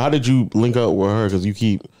Wonder Girl. How did you link up with her? Because you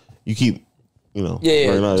keep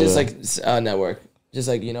Yeah, just like network. Just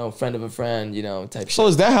like, friend of a friend, type shit. So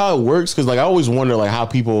is that how it works? Because like I always wonder like how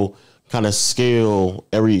people kind of scale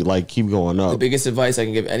keep going up. The biggest advice I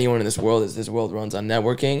can give anyone in this world is this world runs on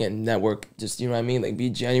networking, and network just, you know what I mean? Like be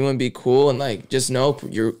genuine, be cool, and like just know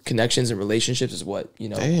your connections and relationships is what,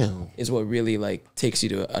 is what really like takes you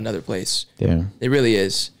to another place. Damn. It really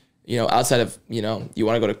is. Outside of, you want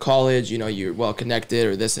to go to college, you're well connected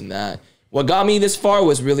or this and that. What got me this far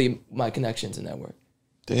was really my connections and network.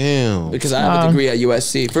 Damn. Because I have a degree at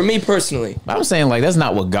USC. For me personally. I'm saying like that's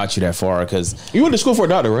not what got you that far. Because you went to school for a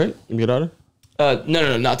doctor, right? You be a doctor?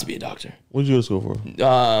 No, not to be a doctor. What did you go to school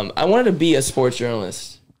for? I wanted to be a sports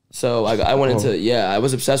journalist. So I went into, I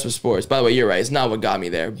was obsessed with sports. By the way, you're right. It's not what got me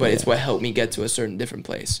there, but it's what helped me get to a certain different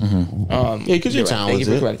place. Yeah, because you're talented. Thank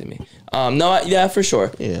you for correcting me. No, for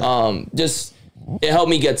sure. Yeah. Just, it helped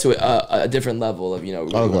me get to a different level of, really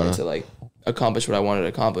wanting to like accomplish what I wanted to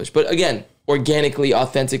accomplish. But again, organically,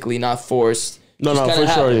 authentically, not forced. No, for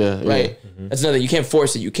sure, yeah. Right? Yeah. That's another, you can't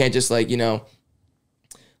force it. You can't just like,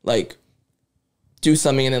 like do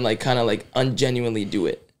something and then like kind of like ungenuinely do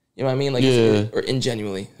it. You know what I mean? Like, or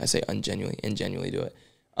ingenuinely. I say ingenuinely do it.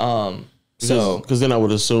 So because then I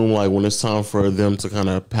would assume like when it's time for them to kind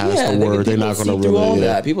of pass the word, they're not going to really all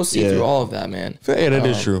that. People see through all of that, man. That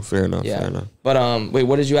is true. Fair enough. Fair enough. But wait,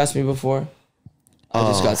 what did you ask me before? I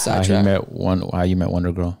just got sidetracked. How you met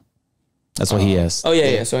Wonder Girl. That's what he asked. Oh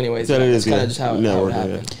yeah. So anyways, that's kind of just how it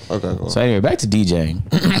happened. Okay, cool. So anyway, back to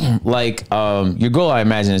DJing. Like your goal, I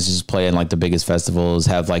imagine, is just playing like the biggest festivals,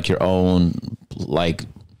 have like your own like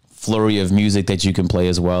flurry of music that you can play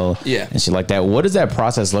as well. Yeah. And shit like that. What does that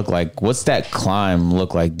process look like? What's that climb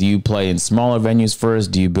look like? Do you play in smaller venues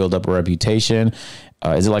first? Do you build up a reputation?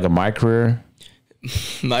 Is it like a my career?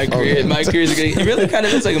 My career is good. It really kind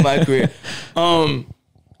of is like my career.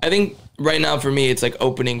 I think right now for me, it's like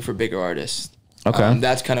opening for bigger artists. Okay.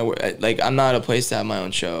 That's kind of where, like, I'm not a place to have my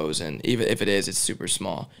own shows, and even if it is, it's super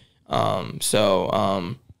small. So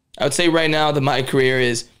I would say right now my career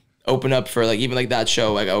is open up for like, even like that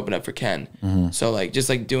show, like I open up for Ken. So like just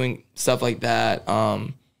like doing stuff like that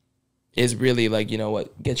is really like,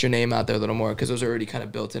 get your name out there a little more, because those are already kind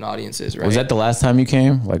of built-in audiences, right? Was that the last time you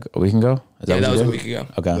came? Like a week ago? That was a week ago.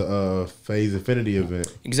 Okay. The Faze Infinity event.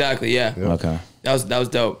 Exactly, yeah. Okay. That was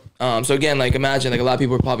dope. So again, like imagine like a lot of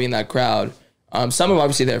people are probably in that crowd. Some are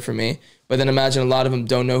obviously there for me, but then imagine a lot of them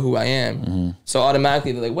don't know who I am. So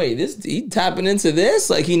automatically they're like, wait, he tapping into this?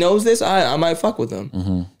 Like he knows this? I might fuck with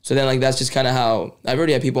him. So then like that's just kind of how I've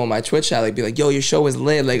already had people on my Twitch chat like be like, yo, your show is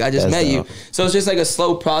lit. Like I just met you. So it's just like a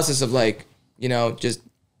slow process of like, just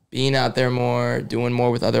being out there more, doing more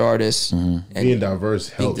with other artists, and being diverse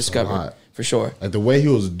helps a lot. For sure. Like the way he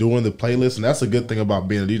was doing the playlist, and that's a good thing about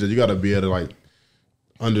being a DJ. You got to be able to like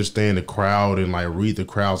understand the crowd and like read the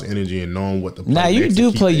crowd's energy and knowing what the. Now you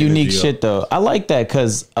do play unique shit though. I like that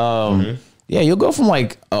because yeah, you'll go from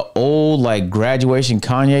like an old like graduation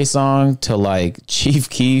Kanye song to like Chief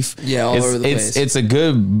Keef. Yeah, all over the place. It's a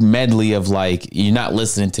good medley of like you're not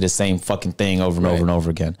listening to the same fucking thing over and over and over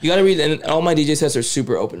again. You got to read, and all my DJ sets are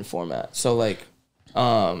super open format. So like.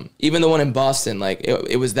 Even the one in Boston, like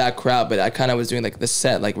it was that crowd, but I kind of was doing like the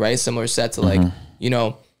set, like similar set to like,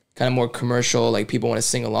 kind of more commercial, like people want to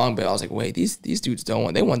sing along, but I was like, wait, these dudes they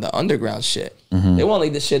want the underground shit. They want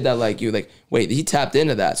like the shit that like you like, wait, he tapped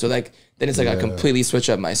into that. So like, then it's like I completely switch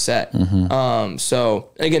up my set.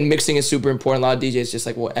 So again, mixing is super important. A lot of DJs just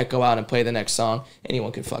like will echo out and play the next song.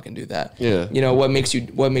 Anyone can fucking do that. Yeah. What makes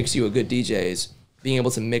you a good DJ is being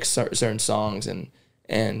able to mix certain songs and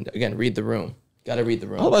again, read the room. Got to read the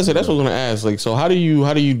room. I was about to say, that's what I was going to ask. Like, so how do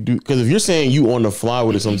you do, because if you're saying you on the fly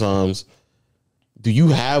with it sometimes, do you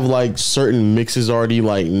have like certain mixes already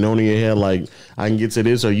like known in your head? Like I can get to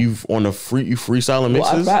this, or you on the freestyling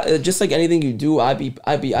mixes? Well, just like anything you do, I have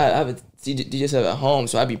a DJ set at home,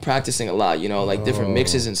 so I'd be practicing a lot, like different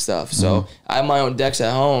mixes and stuff. So I have my own decks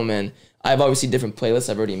at home, and I have obviously different playlists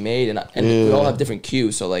I've already made, and we all have different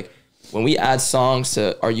cues. So like when we add songs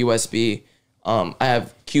to our USB, I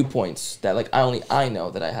have cue points that like I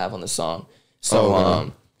know that I have on the song.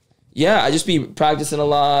 So yeah, I just be practicing a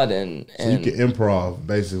lot, and so you can improv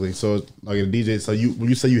basically. So it's like a DJ. So when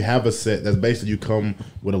you say you have a set, that's basically you come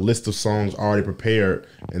with a list of songs already prepared,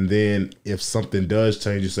 and then if something does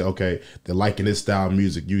change, you say, okay, they're liking this style of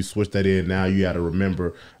music. You switch that in. Now you got to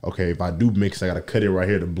remember, okay, if I do mix, I got to cut it right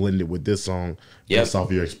here to blend it with this song. Based off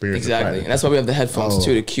of your experience. Exactly, and that's why we have the headphones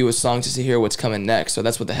too, to cue a song just to hear what's coming next. So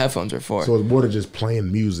that's what the headphones are for. So it's more than just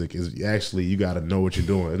playing music. Is actually you got to know what you're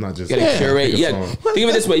doing. It's not just you got to curate. Yeah, think of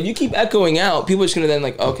it this way: if you keep echoing out, people are just gonna then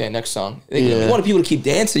like, okay, next song. You want people to keep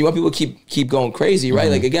dancing. You want people to keep going crazy,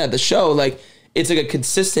 right? Like again, the show, like it's like a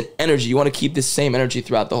consistent energy. You want to keep the same energy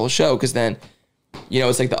throughout the whole show, because then, you know,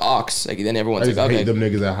 it's like the aux. Like then everyone's like, okay. I hate them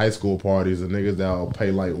niggas at high school parties. The niggas that'll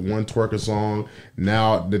play like one twerker song.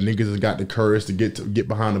 Now the niggas has got the courage to get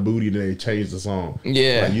behind the booty, and they change the song.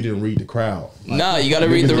 Yeah, like you didn't read the crowd. Like, nah, you got to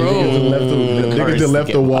read the room. Niggas that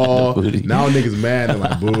left the wall. Now niggas mad and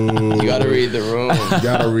like, boo. You got to read the room. You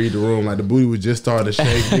got to read the room. Like the booty was just starting to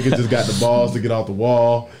shake. Niggas just got the balls to get off the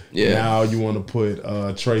wall. Yeah. Now you want to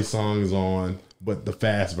put Trey songs on, but the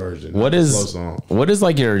fast version. What is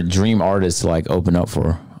like your dream artist to like open up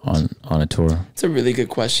for on a tour? It's a really good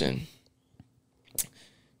question.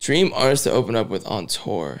 Dream artist to open up with on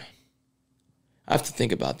tour. I have to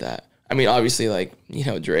think about that. I mean, obviously, like, you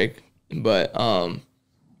know, Drake, but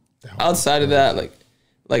outside of that,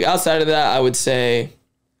 like outside of that, I would say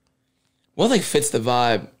what like fits the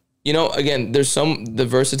vibe. You know, again, the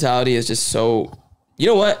versatility is just so. You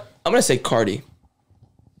know what? I'm gonna say Cardi.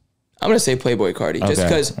 I'm gonna say Playboy Cardi, just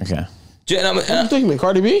because. Okay. I'm thinking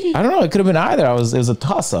Cardi B. I don't know. It could have been either. It was a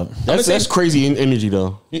toss up. That's crazy energy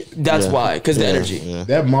though. That's why, because the energy. Yeah.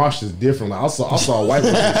 That mosh is different. Like I saw a white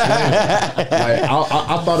person like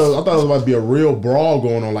I thought it was about to be a real brawl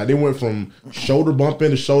going on. Like they went from shoulder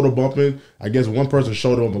bumping to shoulder bumping. I guess one person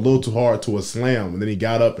shoulder bumped a little too hard to a slam, and then he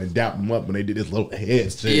got up and dapped him up, and they did this little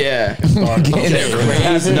head shit. Yeah. And started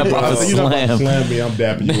passing up off a you know, slam. Slam me, I'm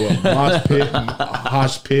dapping you up. Mosh pit,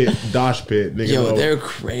 hosh pit, dosh pit. Nigga, yo, they're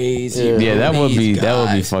crazy. Yeah, that would be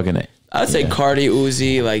fucking. I'd say Cardi,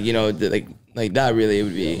 Uzi, like, you know, like that really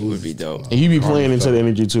would be dope. And you be playing into the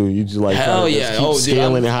energy too. You just like hell yeah, keep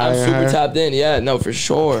scaling it higher. I'm super tapped in. Yeah, no, for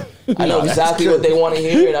sure. I know exactly what they want to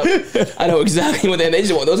hear. I know exactly what they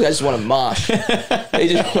want. Those guys just want to mosh. They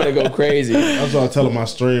just want to go crazy. That's what I tell them my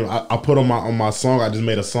stream. I put on my song. I just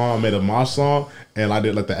made a mosh song, and I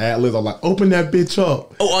did like the ad-libs. I was like, open that bitch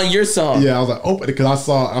up. Oh, on your song? Yeah, I was like, open it, because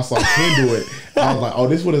I saw Ken do it. I was like, oh,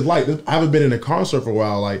 this is what it's like. I haven't been in a concert for a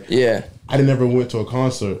while. Like, yeah. I never went to a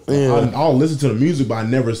concert. I'll listen to the music, but I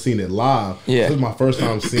never seen it live. Yeah. This is my first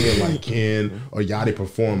time seeing like Ken or Yachty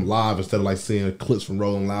perform live instead of like seeing clips from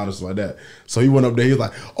Rolling Loud or stuff like that. So he went up there. He was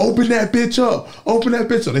like, "Open that bitch up! Open that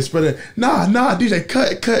bitch up!" They spread it. Nah, DJ,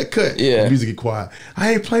 cut. Yeah. The music get quiet.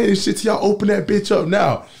 I ain't playing this shit till y'all open that bitch up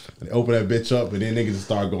now. And they open that bitch up, and then niggas just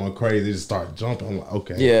start going crazy. They just start jumping. I'm like,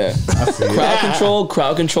 okay. Yeah. I see it.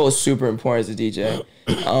 Crowd control is super important as a DJ.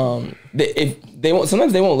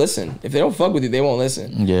 Sometimes they won't listen. If they don't fuck with you, they won't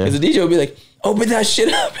listen. Yeah. Because the DJ will be like, open that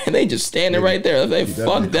shit up, and they just standing right there. Like,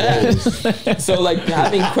 fuck that. So like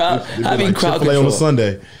having crowd control on a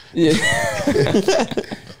Sunday. Yeah.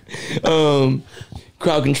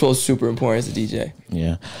 Crowd control is super important as a DJ.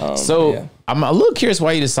 Yeah. I'm a little curious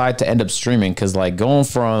why you decide to end up streaming, because like going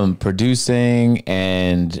from producing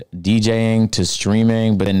and DJing to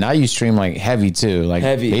streaming, but then now you stream like heavy too, like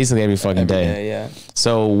basically every fucking day. Yeah.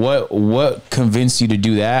 So what convinced you to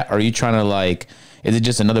do that? Are you trying to like, is it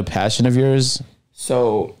just another passion of yours?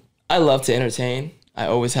 So I love to entertain. I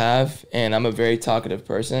always have, and I'm a very talkative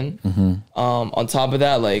person. Mm-hmm. On top of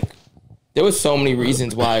that, like there was so many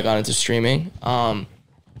reasons why I got into streaming.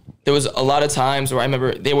 There was a lot of times where I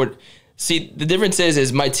remember they would see, the difference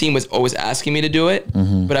is my team was always asking me to do it,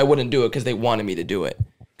 but I wouldn't do it because they wanted me to do it.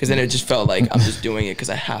 Because then it just felt like I'm just doing it because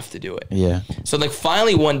I have to do it. Yeah. So like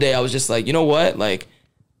finally one day I was just like, you know what? Like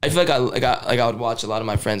I feel like I would watch a lot of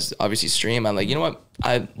my friends obviously stream. I'm like, you know what?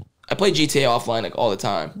 I play GTA offline like all the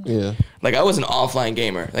time. Yeah. Like I was an offline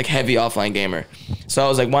gamer, like heavy offline gamer. So I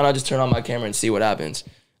was like, why not just turn on my camera and see what happens?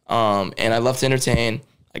 And I love to entertain.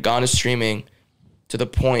 I got into streaming to the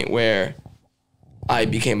point where I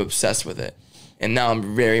became obsessed with it. And now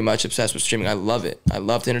I'm very much obsessed with streaming. I love it. I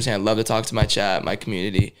love to entertain. I love to talk to my chat, my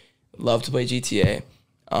community. Love to play GTA.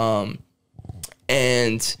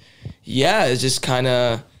 And yeah, it just kind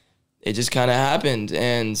of happened.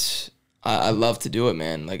 And I love to do it,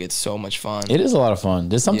 man. Like, it's so much fun. It is a lot of fun.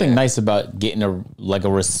 There's something nice about getting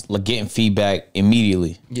getting feedback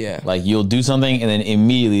immediately. Yeah, like you'll do something and then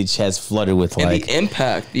immediately it has flooded with and like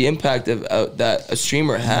the impact of that a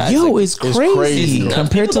streamer has. Yo, like, it's crazy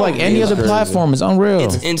compared to like any other platform. It's unreal.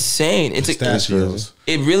 It's insane.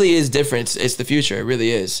 It really is different. It's the future. It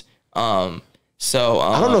really is. So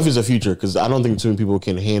I don't know if it's a future because I don't think too many people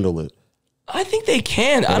can handle it. I think they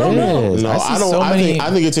can. I don't know. No, I don't.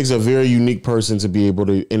 I think it takes a very unique person to be able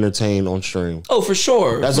to entertain on stream. Oh, for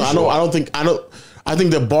sure. That's what I know. I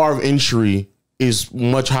think the bar of entry is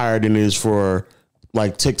much higher than it is for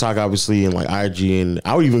like TikTok, obviously, and like IG, and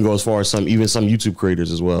I would even go as far as some YouTube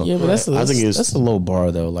creators as well. Yeah, but that's a low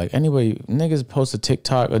bar though. Like anyway, niggas post a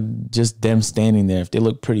TikTok of just them standing there. If they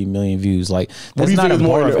look pretty, million views. Like that's not a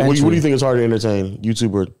bar of entry. What do you think is harder to entertain,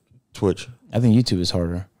 YouTube or Twitch? I think YouTube is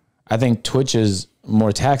harder. I think Twitch is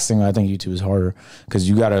more taxing. I think YouTube is harder because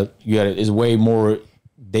you gotta. It's way more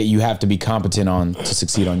that you have to be competent on to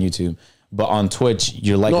succeed on YouTube. But on Twitch,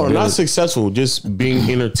 you're like not successful. Just being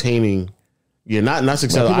entertaining. Yeah, not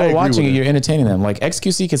successful. When people are watching you, you're entertaining them. Like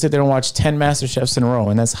XQC can sit there and watch 10 Master Chefs in a row,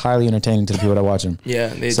 and that's highly entertaining to the people that watch them. Yeah,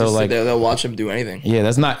 they'll watch him do anything. Yeah,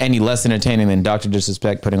 that's not any less entertaining than Dr.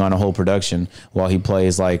 Disrespect putting on a whole production while he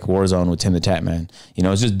plays like Warzone with Tim the Tap Man. You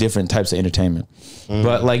know, it's just different types of entertainment.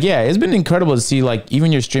 But like, yeah, it's been incredible to see like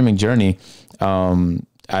even your streaming journey.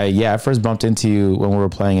 I first bumped into you when we were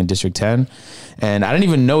playing in District 10, and I didn't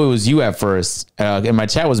even know it was you at first. And my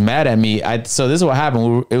chat was mad at me. So this is what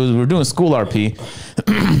happened. We were doing school RP,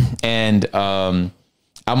 and I'm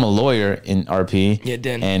a lawyer in RP. Yeah,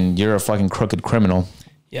 Dan. And you're a fucking crooked criminal.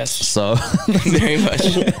 Yes. So very much.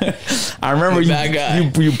 I remember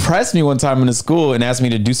you pressed me one time in the school and asked me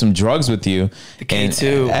to do some drugs with you. The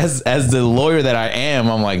K2. And as the lawyer that I am,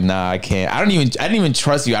 I'm like, nah, I can't. I didn't even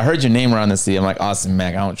trust you. I heard your name around the city. I'm like, Austin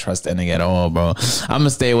Mack, I don't trust that nigga at all, bro. I'm gonna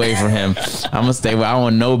stay away from him. I'm gonna stay away. I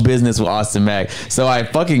want no business with Austin Mack. So I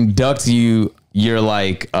fucking ducked your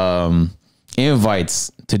like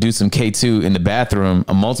invites to do some K2 in the bathroom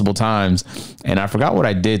multiple times, and I forgot what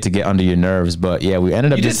I did to get under your nerves, but yeah, we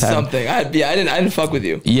ended up. You did something. I didn't fuck with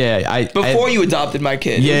you. Yeah, before you adopted my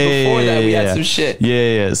kid. Yeah, before that we had some shit.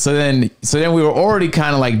 Yeah. So then we were already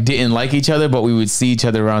kind of like didn't like each other, but we would see each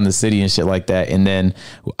other around the city and shit like that. And then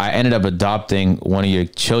I ended up adopting one of your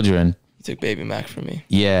children. Took baby Mac from me.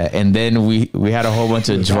 Yeah, and then we had a whole bunch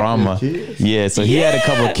of drama. Yeah, so he had a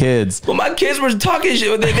couple of kids. Well, my kids were talking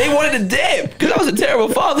shit. They wanted to dip because I was a terrible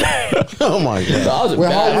father. Oh my god, I was a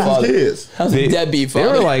bad father. I was a deadbeat father.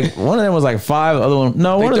 They were like, one of them was like 5, other one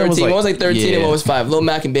one of them was like, one was like 13 and one was 5. Lil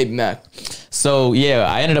Mac and baby Mac. So yeah,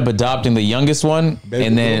 I ended up adopting the youngest one,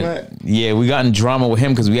 and then we got in drama with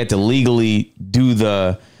him because we had to legally do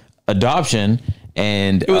the adoption.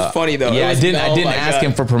 And it was funny though. Yeah, I didn't ask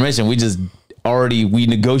him for permission. We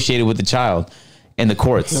negotiated with the child in the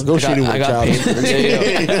courts. Negotiated with the child.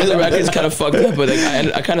 The record's kind of fucked up, but like,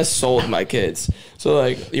 I kind of sold my kids. So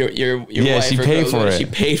like your wife, she paid for it. She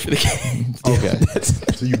paid for the kids. Okay,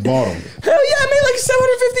 so you bought them. Hell yeah, I made like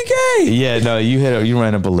 750K. Yeah, no, you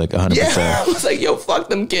ran up a lick 100%. Yeah, I was like, yo, fuck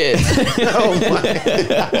them kids. Oh my.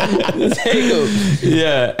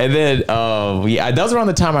 Yeah, and then that was around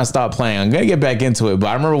the time I stopped playing. I'm gonna get back into it, but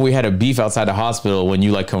I remember we had a beef outside the hospital when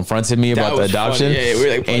you like confronted me about the adoption. Yeah, we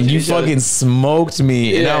were like, and you fucking smoked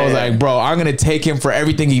me, and I was like, bro, I'm gonna take him for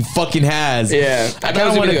everything he fucking has. Yeah, I kind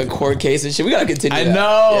of want a court case and shit. We gotta continue. I know.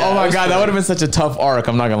 Yeah, oh my god, that would have been such a tough arc.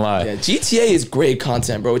 I'm not gonna lie. Yeah, GTA is great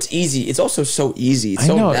content, bro. It's easy. It's also so easy. It's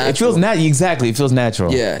so natural. It feels natural. Exactly. It feels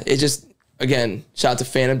natural. Yeah. It just, again, shout out to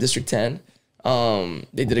Phantom District 10.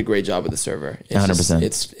 They did a great job with the server. 100%.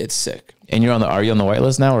 It's sick. And are you on the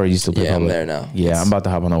whitelist now, or are you still public? I'm there now. Yeah, I'm about to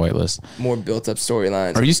hop on the whitelist. More built up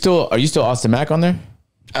storylines. Are you still Austin Mack on there?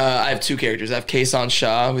 I have 2 characters. I have Kason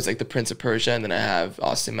Shah, who's like the Prince of Persia, and then I have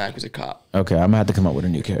Austin Mack, who's a cop. Okay, I'm gonna have to come up with a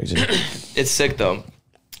new character. It's sick though.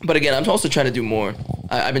 But again, I'm also trying to do more.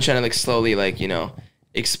 I've been trying to like slowly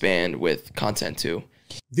expand with content too.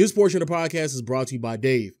 This portion of the podcast is brought to you by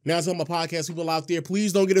Dave. Now, some of my podcast people out there,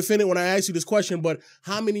 please don't get offended when I ask you this question, but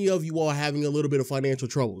how many of you all are having a little bit of financial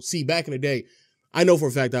trouble? See, back in the day, I know for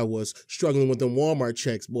a fact I was struggling with them Walmart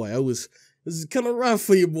checks. Boy, it was kind of rough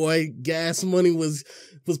for you, boy. Gas money was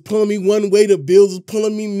pulling me one way, the bills was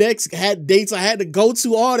pulling me next. Had dates I had to go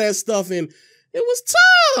to, all that stuff, and it was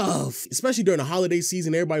tough. Especially during the holiday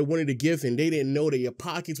season, everybody wanted a gift, and they didn't know that your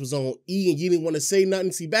pockets was on E, and you didn't want to say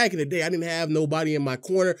nothing. See, back in the day, I didn't have nobody in my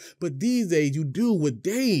corner, but these days, you do with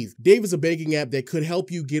Dave. Dave is a banking app that could help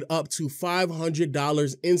you get up to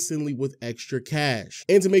 $500 instantly with extra cash.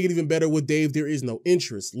 And to make it even better with Dave, there is no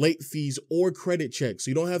interest, late fees, or credit checks,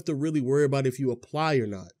 so you don't have to really worry about if you apply or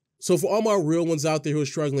not. So for all my real ones out there who are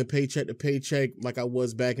struggling paycheck to paycheck like I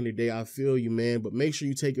was back in the day, I feel you, man. But make sure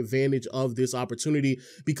you take advantage of this opportunity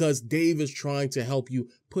because Dave is trying to help you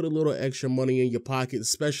put a little extra money in your pocket,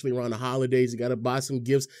 especially around the holidays. You got to buy some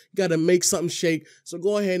gifts. You got to make something shake. So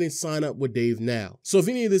go ahead and sign up with Dave now. So if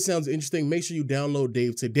any of this sounds interesting, make sure you download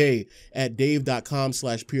Dave today at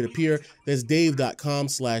dave.com/peer-to-peer. That's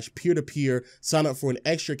dave.com/peer-to-peer. Sign up for an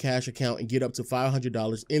extra cash account and get up to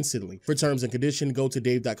 $500 instantly. For terms and conditions, go to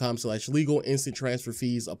dave.com/legal. Instant transfer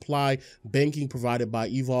fees apply. Banking provided by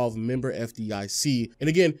Evolve, member FDIC. And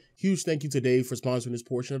again, huge thank you to Dave for sponsoring this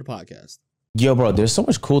portion of the podcast. Yo, bro, there's so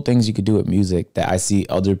much cool things you could do with music that I see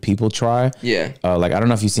other people try. Yeah. Like, I don't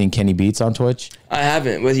know if you've seen Kenny Beats on Twitch. I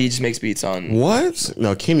haven't. Well, he just makes beats on. What?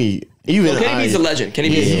 No, Kenny. Even Kenny Beats a legend. Kenny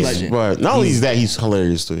Beats is a legend. But not only is that, he's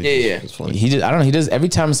hilarious too. Yeah. It's funny. He just, I don't know. He does every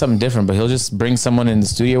time something different, but he'll just bring someone in the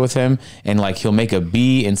studio with him and like he'll make a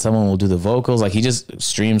beat and someone will do the vocals. Like he just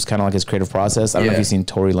streams kind of like his creative process. I don't know if you've seen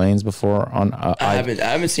Tory Lanez before on. I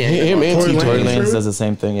haven't seen him and Tory Lanez does the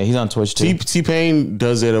same thing. Yeah, he's on Twitch too. T-Pain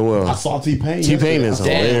does it as well. I saw T-Pain. T-Pain is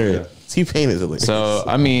hilarious. T-Pain is hilarious. So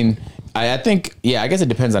I mean, I think, yeah, I guess it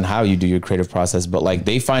depends on how you do your creative process, but like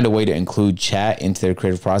they find a way to include chat into their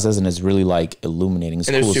creative process and it's really like illuminating. It's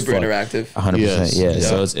and cool they're super interactive. 100%. Yes. Yeah.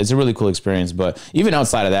 So it's a really cool experience. But even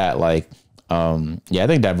outside of that, like, yeah, I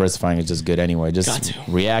think diversifying is just good anyway. Just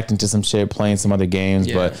reacting to some shit, playing some other games.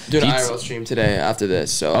 Yeah. But doing an IRL stream today after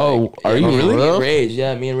this. So are you really? Me and Rage,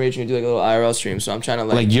 me and Rage are gonna do like a little IRL stream. So I'm trying to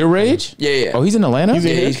like your Rage? Yeah. Oh, he's in Atlanta. He's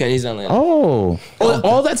in Atlanta. Oh,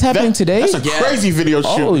 all that's happening today. That's a crazy video shoot.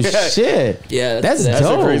 Oh shit. Yeah, that's dope. That's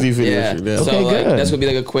a crazy video shoot. Yeah. So Okay, like, good. that's gonna be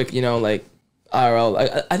like a quick, like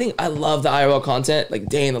IRL. I think I love the IRL content, like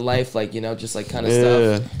day in the life, like just like kind of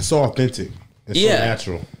stuff. It's so authentic. It's so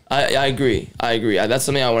natural. I agree. That's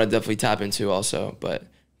something I want to definitely tap into also. But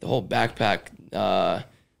the whole backpack, the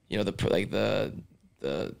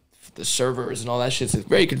servers and all that shit's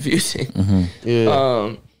very confusing. Mm-hmm.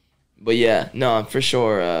 Yeah. But yeah, no, for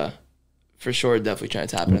sure, definitely trying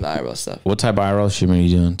to tap into the IRL stuff. What type of IRL streaming are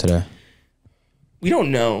you doing today? We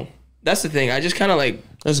don't know. That's the thing. I just kind of like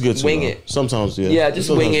that's good to wing know. it. Sometimes, yeah. Yeah, just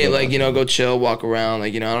wing it. Like go chill, walk around.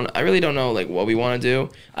 Like I really don't know like what we want to do.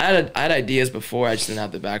 I had ideas before. I just didn't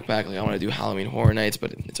have the backpack. Like I want to do Halloween Horror Nights,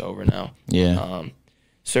 but it's over now. Yeah.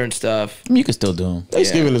 Certain stuff. I mean, you can still do them.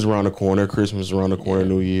 Thanksgiving is around the corner. Christmas is around the corner.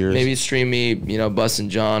 New Year's. Maybe stream me, busting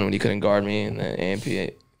John when he couldn't guard me in the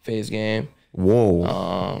AMP Faze game.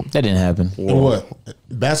 Whoa. That didn't happen. What?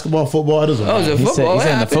 Basketball, football? It doesn't Oh, it was a football. He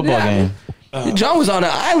said in the football game. John was on an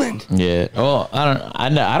island. Yeah. Oh, I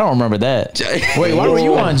don't remember that. Wait, why were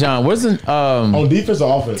you on, John? Wasn't on defense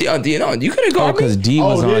or offense? You couldn't guard me because D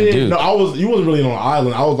was on Duke. No, you wasn't really on an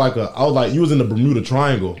island. I was like you was in the Bermuda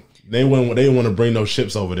Triangle. They didn't want to bring no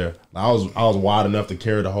ships over there. I was wide enough to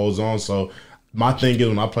carry the whole zone. So my thing is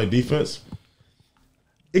when I play defense,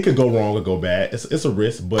 it could go wrong or go bad. It's a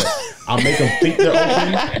risk, but I make them think they're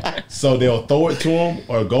open, so they'll throw it to them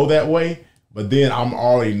or go that way. But then I'm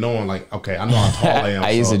already knowing, like, okay, I know how tall I am. I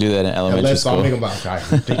used to do that in elementary school. I make them like, okay, I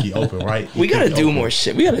think he open, right? We gotta do more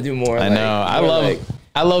shit. We gotta do more. I know.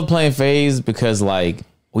 I love playing Faze because like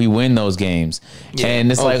we win those games,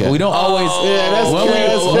 and it's like we don't always. That's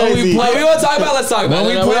crazy. We want to talk about. Let's talk about.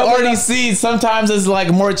 When we play RDC, sometimes it's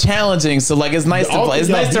like more challenging. So like it's nice to play. It's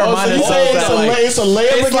nice to remind ourselves that it's a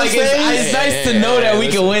layup. It's like it's nice to know that we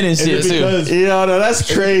can win and shit too. Yeah, no,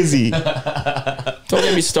 that's crazy. Don't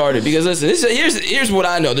get me started because listen, here's what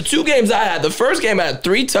I know. The two games I had, the first game I had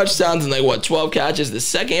 3 touchdowns and 12 catches. The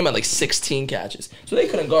second game I had 16 catches. So they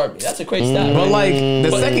couldn't guard me. That's a great stat. But like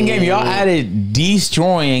the second game, y'all added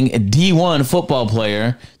destroying a D1 football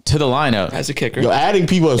player to the lineup as a kicker. You're adding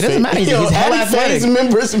people. It doesn't matter. He's hella athletic.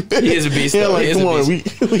 Members. He is a beast. Though. Like, come on, we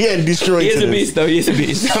had destroyed. He is a beast, though. He is a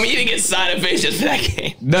beast. I mean, he didn't get signed and face just for that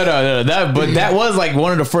game. No. That was like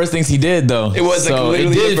one of the first things he did, though. It was literally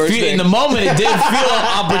the first thing. In the moment, it did feel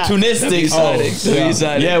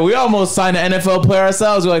opportunistic. Yeah, we almost signed an NFL player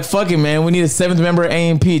ourselves. We're like, fuck it, man. We need a 7th member of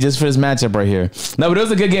AMP just for this matchup right here. No, but it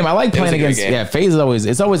was a good game. I like playing against. Yeah, Faze is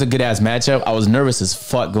it's always a good ass matchup. I was nervous as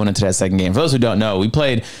fuck going into that second game. For those who don't know, we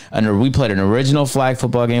played an original flag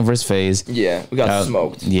football game versus Faze. Yeah, we got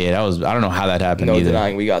smoked. Yeah, that was. I don't know how that happened. No either.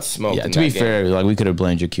 denying, we got smoked. Yeah, to be fair, like we could have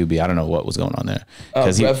blamed your QB. I don't know what was going on there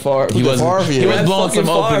because he was blowing some open. He was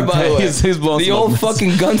blowing the old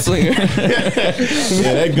fucking gunslinger.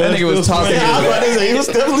 That nigga was tossing. He was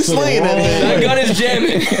definitely slinging that gun is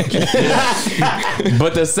jamming.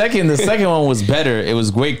 But the second one was better. It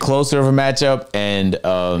was way closer of a matchup, and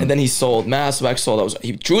then he sold. Massive sold.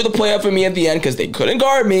 He drew the play up for me at the end because they couldn't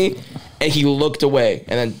guard me. And he looked away,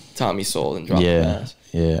 and then Tommy sold and dropped the pass.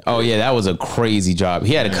 Yeah. Oh yeah, that was a crazy job.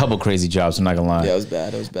 He had a couple crazy jobs. I'm not gonna lie. Yeah, it was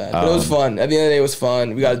bad. It was bad. But it was fun. At the end of the day, it was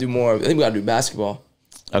fun. We got to do more. I think we got to do basketball.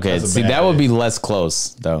 Okay, see, that would be less close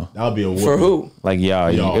though. That would be a For who? Like y'all,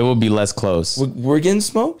 it would be less close. We're getting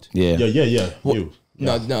smoked. Yeah. Yeah. Well, You.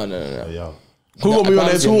 No. Yo. Who gonna be on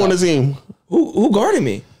this? Who on the team? Who guarded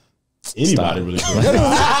me? Anybody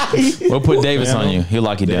really? We'll put Davis on you. He'll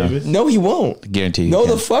lock you down. No, he won't. Guarantee you. No,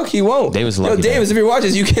 can. the fuck he won't. Davis will Yo, lock you Davis, down. if you're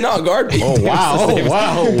watching, you cannot guard me. Oh wow! Oh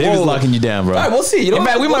wow! Davis locking you down, bro. All right, we'll see. You know In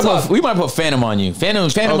fact, what? we might put Phantom on you. Phantom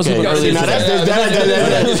was Okay. earlier Now today.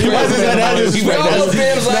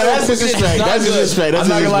 that's disrespect. That's disrespect. I'm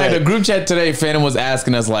not gonna lie. The group chat today, Phantom was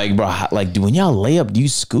asking us like, bro, when y'all lay up, do you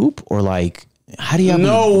scoop or like? How do y'all?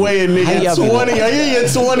 No way, nigga. 20. Are you in your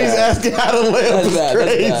 20s asking how to lay up? That's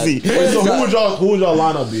Crazy. Wait, so who would y'all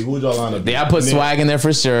lineup be? Who would y'all lineup be? Yeah, I put Swag in there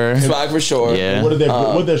for sure. Swag for sure. Yeah. What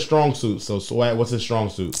are their strong suits? So Swag, what's his strong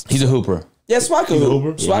suits? He's a hooper. Yeah, Swag can He's a hoop.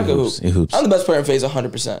 hooper? Swag can hoops. hoop. He hoops. I'm the best player in Faze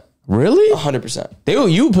 100%. Really? 100%.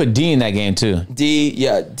 You put D in that game too.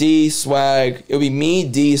 D, Swag. It'll be me,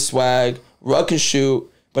 D, Swag. Rug can shoot.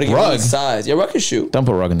 But again, Rug? size. Yeah, Rug can shoot. Don't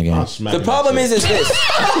put Rug in the game. The problem is this.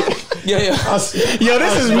 Yeah. Yo,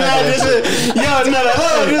 this is mad.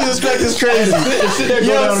 Disrespect is crazy.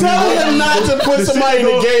 Yo, tell him not to put somebody in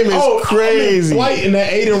the game is crazy. White and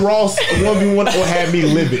that Aiden Ross 1v1 had me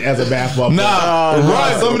livid as a basketball player.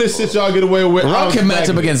 Nah, Some of this shit y'all get away with. Rug can match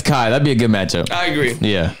up against Kai. That'd be a good matchup. I agree.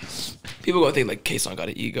 Yeah. People gonna think like K-Son got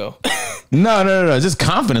an ego. No. Just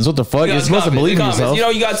confidence. What the fuck? You're supposed to believe in yourself. You know,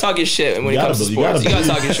 you gotta talk your shit when it comes to sports. You gotta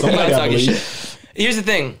talk your shit. You gotta talk your shit. Here's the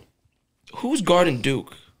thing. Who's guarding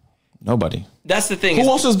Duke? Nobody. That's the thing. Who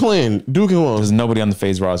else is playing? Duke and who else? There's nobody on the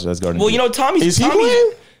Faze roster that's guarding. Well, you know, Tommy's. Is he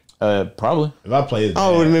playing? Probably. If I play it,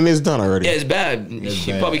 Oh, and then it's done already. Yeah, it's bad.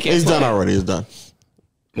 He bad. probably can't. It's play. done already. It's done.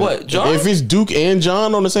 What, John? If it's Duke and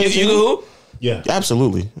John on the same you team, can hoop? yeah,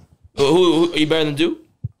 absolutely. Who are you better than Duke?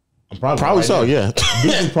 I'm probably Probably right so. now. Yeah.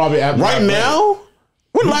 Duke is probably Right now.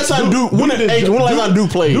 When the last time Duke? When the last time Duke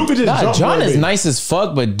played? Duke could just Nah, jump John for a is bit. nice as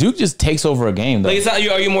fuck, but Duke just takes over a game though. Like, it's not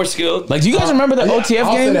you. Are you more skilled? Like, do you guys remember the Yeah, OTF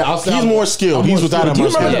I'll say game? that. I'll say He's I'm- more skilled. I'm He's more without skilled. a Do you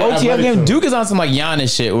much remember the better. OTF athletic game? too. Duke is on some like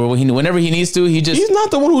Giannis shit, where whenever he needs to, he just He's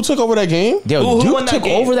not the one who took over that game. yo. Who Duke won that took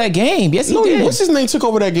game? over that game. Yes, he No, did. what's his name took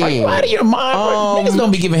over that game? Are you out of your mind, bro? Niggas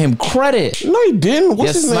don't be giving him credit. No, he didn't.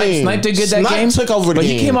 What's his name? Snipe did good that Snipe game. took over the but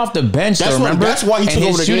game. he came off the bench. That's though, why- remember? that's why he And took his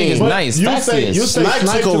over the shooting game. is But nice. You Facts say is. Snipe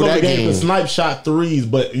took over that game. because Snipe shot threes,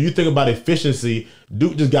 but you think about efficiency.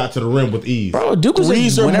 Duke just got to the rim with ease. Bro, Duke was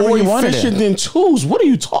Threes just are whenever more he wanted efficient it. than twos. What are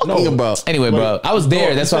you talking about? Anyway, bro, I was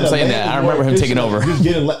there. That's why I'm saying that. I remember him taking over. Just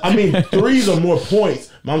getting, I mean, threes are more points.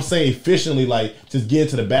 But I'm saying efficiently, like just getting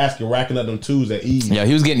to the basket, racking up them twos at ease. Yeah,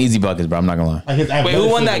 he was getting easy buckets, bro. I'm not gonna lie. Like his Wait, who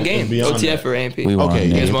won that athleticism game? is beyond OTF that. or AMP? We won. Okay,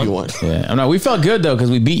 yeah. yeah, guys if won? you want. Yeah, I'm not. We felt good though because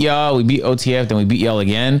we beat y'all, we beat OTF, then we beat y'all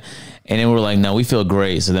again, and then we were like, no, we feel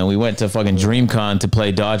great. So then we went to fucking DreamCon to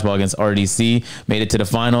play dodgeball against RDC, made it to the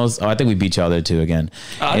finals. Oh, I think we beat y'all there too again.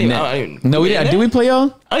 I And don't then- even- no, we didn't. Did we play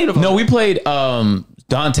y'all? I don't even know. No, we played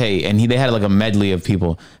Dante, and they had like a medley of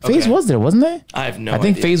people. Faze Okay. was there, wasn't they? I have no I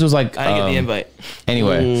think idea. Faze was like. I didn't get the invite.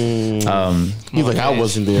 Anyway, He's like, I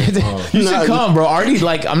wasn't there. you should come, bro. Already,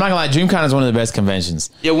 like, I'm not gonna lie, DreamCon is one of the best conventions.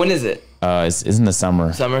 Yeah, when is it? It's in the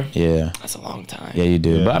summer. Summer? Yeah, That's a long time. yeah, you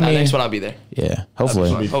do. Yeah. But I Nah, mean, next one I'll be there. yeah, hopefully.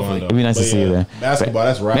 That'd be Fun, Hopefully. though. It'd be nice to But see you there. Basketball,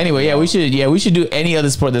 that's right. Anyway, yeah, we should do any other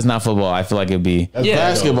sport that's not football. I feel like it'd be. That's Yeah.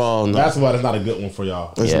 Basketball, no. Basketball is not a good one for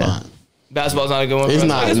y'all. It's Yeah. not. Basketball's not a good one. It's for us.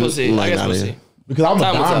 not. I guess we'll see. Like, I guess not we'll either. see. Because I'm a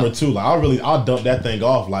Time will dimer tell. too. Like I'll dump that thing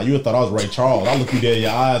off. Like you thought I was Ray Charles. I look you dead in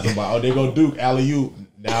your eyes. I'm like, oh, there go Duke, alley-oop.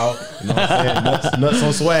 Now, you know what I'm saying? Nuts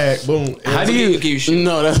on swag. Boom. How do Can you? you shoot?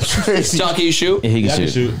 No, that's crazy. John, can you shoot? Yeah, he Yeah, I can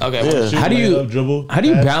can shoot. shoot. Okay. Yeah. well, Shoot, How do lay you- up, dribble, How do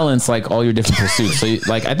you pass. balance like all your different pursuits? So,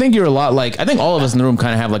 like, I think you're a lot like I think all of us in the room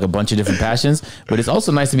kind of have like a bunch of different passions, but it's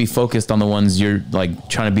also nice to be focused on the ones you're like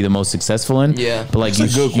trying to be the most successful in. Yeah. But like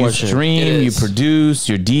That's a good you question. stream, It you is. produce,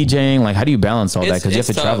 you're DJing. Like, how do you balance all that? Because you have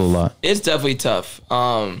to tough. travel a lot. It's definitely tough.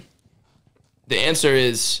 The answer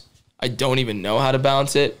is I don't even know how to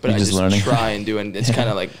balance it, but You're I just just learning. try and do it. And it's kind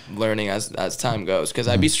of like learning as time goes. Because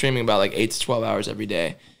I'd Mm-hmm. be streaming about like 8 to 12 hours every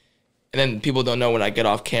day. And then people don't know when I get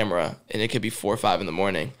off camera, and it could be 4 or 5 in the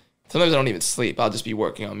morning. Sometimes I don't even sleep. I'll just be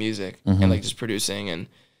working on music Mm-hmm. and like just producing. And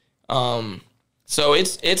so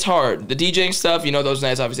it's hard. The DJing stuff, you know, those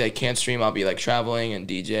nights obviously I can't stream. I'll be like traveling and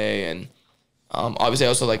DJ, and obviously I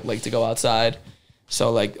also like to go outside.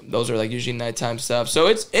 So like those are like usually nighttime stuff. So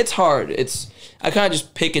it's hard. I kind of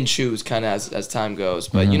just pick and choose kind of as time goes.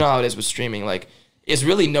 But you know how it is with streaming. Like it's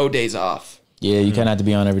really no days off. Yeah, you kind of have to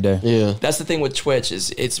be on every day. Yeah. That's the thing with Twitch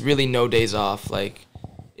is it's really no days off. Like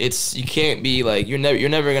you can't be like you're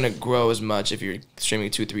never gonna grow as much if you're streaming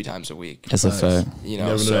 2-3 times a week. That's a fact. You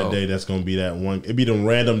never know that day. That's gonna be that one. It'd be them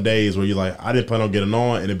random days where you're like, I didn't plan on getting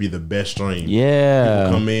on, and it'd be the best stream. Yeah,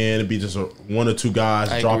 people come in, it'd be just one or two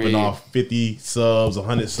guys dropping off 50 subs,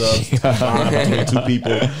 100 subs between two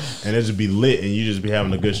people, and it just be lit, and you just be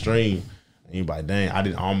having a good stream. And you're like, dang, I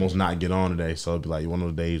didn't almost not get on today. So it'd be like one of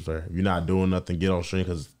those days where if you're not doing nothing, get on stream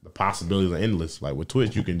because the possibilities are endless. Like with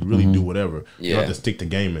Twitch, you can really do whatever. You don't have to stick to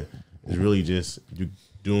gaming. It's really just you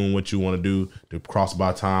doing what you want to do to cross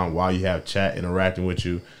by time while you have chat interacting with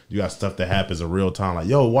you. You got stuff that happens in real time. Like,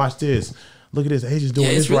 yo, watch this. Look at this. Agent's doing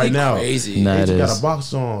this really right now. Crazy. Agent got a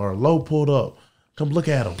box on or a low pulled up. Come look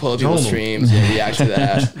at them. Pull up people's streams and react to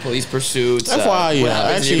that. Police pursuits. That's why, what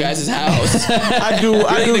happens in your guys' house? I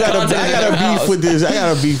got a beef with this. I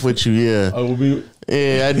got a beef with you, yeah.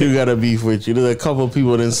 Yeah, I do got a beef with you. There's a couple of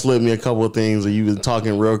people that slipped me a couple of things and you been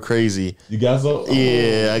talking real crazy. You got some?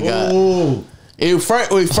 Yeah, I got.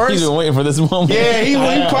 First, he's been waiting for this moment. Yeah, he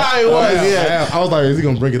probably was. Yeah, I was like, is he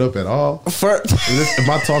gonna bring it up at all? First, if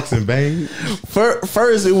my talk's in vain?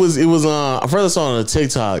 First, it was I first saw it on a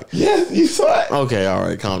TikTok. Yes, you saw it. Okay, all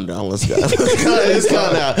right, calm down. Let's go. Let's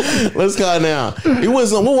go now. It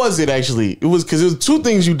was what was it actually? It was because it was two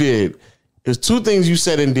things you did. There's two things you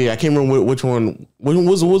said and did. I can't remember which one. What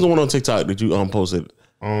was the one on TikTok that you posted?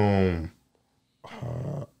 I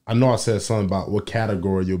know I said something about what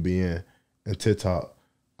category you'll be in TikTok.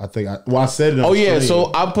 I think I said it. Oh yeah,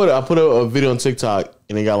 so I put a video on TikTok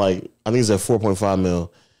and it got like I think it's at 4.5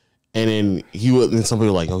 mil, and then some people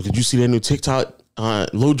were like, oh, did you see that new TikTok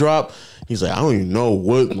Low drop? He's like, I don't even know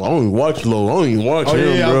what. I don't even watch Low. I don't even watch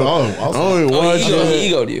him, bro. I don't even watch him. He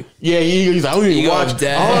egoed you. Yeah, he's like, I don't even watch.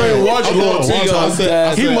 I don't even watch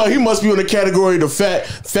Low. He must be in the category of the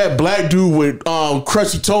fat black dude with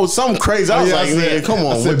crusty toes, something crazy. I was like, man, come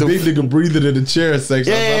on. I said big nigga breathing in the chair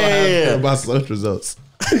section. I have my search results.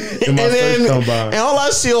 And all I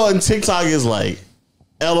see on TikTok is like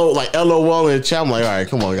LOL in the chat. I'm like, all right,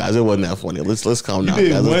 come on, guys. It wasn't that funny. Let's calm down.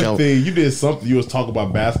 You did something. You was talking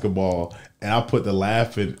about basketball, and I put the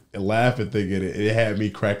laughing thing in it. It had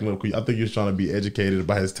me cracking up. I think you was trying to be educated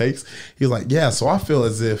about his takes. He was like, yeah. So I feel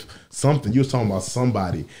as if you was talking about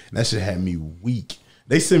somebody, and that shit had me weak.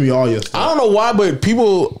 They send me all your stuff. I don't know why, but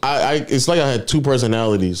people, it's like I had two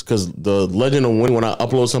personalities because the Legend of Winning. When I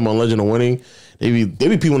upload something on Legend of Winning, they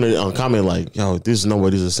be people in the comment like, yo, there's no way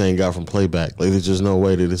this is the same guy from Playback. Like, there's just no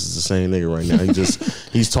way that this is the same nigga right now.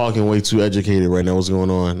 He's talking way too educated right now. What's going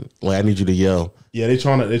on? Like, I need you to yell. Yeah, they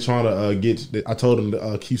trying to get. I told them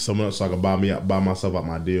to keep someone up so I can buy myself out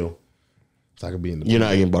my deal. So I can be in the. You're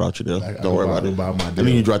not getting bought out your deal. Don't worry about it. My deal. I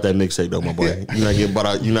mean, you dropped that mixtape though, my boy. You're not getting bought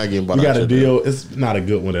out. You're not getting bought out. You got a deal. It's not a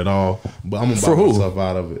good one at all. But I'm gonna buy myself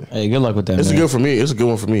out of it. Hey, good luck with that. It's good for me. It's a good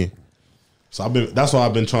one for me. So that's why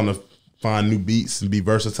I've been trying to find new beats and be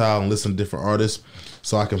versatile and listen to different artists,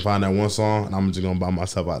 so I can find that one song, and I'm just gonna buy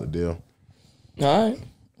myself out the deal. All right,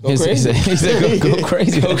 go crazy. He said, go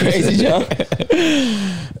crazy, go crazy, John.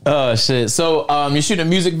 Oh shit! So you're shooting a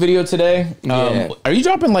music video today. Are you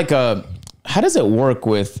dropping like a? How does it work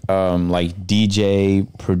with like DJ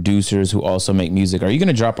producers who also make music? Are you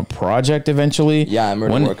gonna drop a project eventually? Yeah, I'm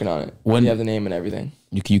already working on it. When you have the name and everything,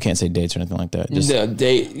 you can't say dates or anything like that. Just the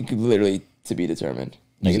date, literally to be determined.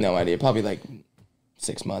 Like, no idea. Probably like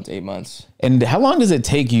 6 months, 8 months. And how long does it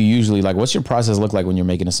take you usually? Like, what's your process look like when you're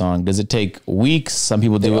making a song? Does it take weeks? Some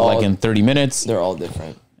people do it like in 30 minutes. They're all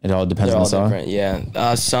different. It all depends on the song? Different,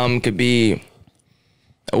 yeah. Some could be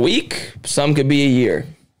a week. Some could be a year.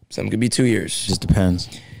 Some could be 2 years. Just depends.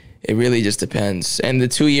 It really just depends. And the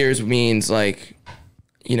 2 years means like,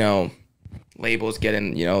 labels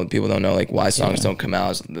getting, people don't know like why songs don't come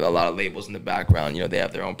out. There's a lot of labels in the background. They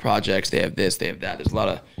have their own projects. They have this. They have that. There's a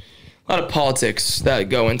lot of politics that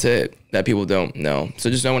go into it that people don't know.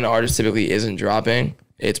 So just know when an artist typically isn't dropping,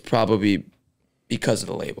 it's probably because of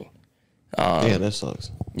the label. Yeah, that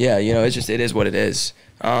sucks. Yeah, it is what it is.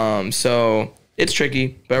 So it's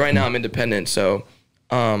tricky. But right now I'm independent, so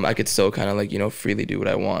I could still kind of like freely do what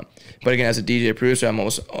I want. But again, as a DJ producer, I'm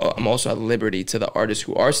also at liberty to the artists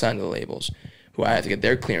who are signed to the labels, who I have to get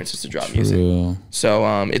their clearances to drop music.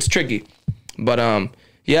 So it's tricky, but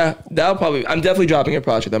yeah, I'm definitely dropping a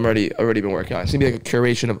project I'm already been working on. It's gonna be like a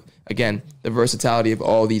curation of, again, the versatility of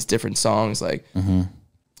all these different songs, like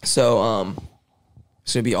so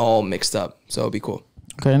it's gonna be all mixed up. So it'll be cool.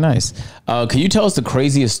 Okay, nice. Can you tell us the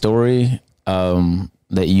craziest story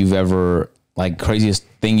that you've ever, like, craziest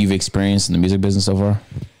thing you've experienced in the music business so far?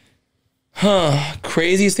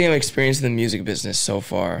 Craziest thing I've experienced in the music business so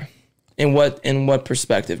far. In what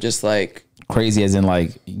perspective? Just like crazy as in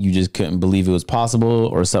like you just couldn't believe it was possible,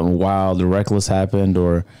 or something wild or reckless happened,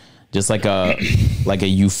 or just like a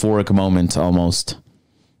euphoric moment almost?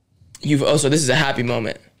 So this is a happy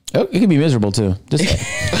moment. It can be miserable too. Just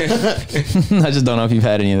I just don't know if you've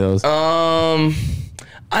had any of those.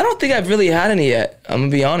 I don't think I've really had any yet. I'm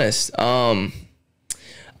gonna be honest.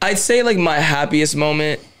 I'd say like my happiest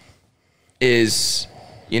moment is,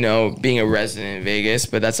 you know, being a resident in Vegas,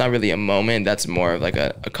 but that's not really a moment. That's more of like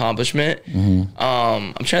an accomplishment.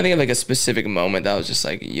 I'm trying to think of like a specific moment that was just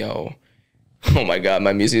like, yo, oh my God,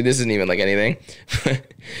 my music. This isn't even like anything.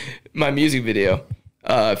 My music video,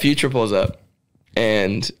 Future pulls up.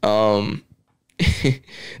 And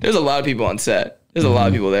there's a lot of people on set. There's a lot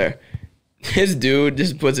of people there. This dude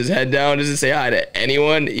just puts his head down, doesn't say hi to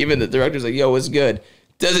anyone. Even the director's like, yo, what's good?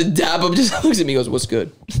 Doesn't dap him, just looks at me, goes, what's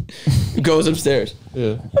good? Goes upstairs.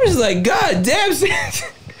 Yeah. I'm just like, God damn,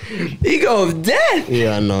 he goes dead.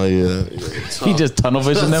 Yeah, I know, yeah. He just tunnel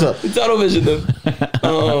visioned them? Tunnel visioned them.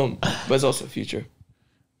 But it's also Future.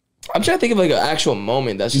 I'm trying to think of like an actual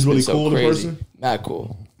moment that's just really been so cool crazy. In person? Mad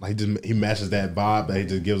cool. Like he matches that vibe that he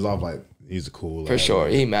just gives off. Like he's a cool. For sure,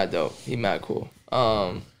 he mad dope. He mad cool.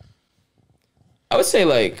 I would say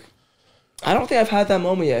like, I don't think I've had that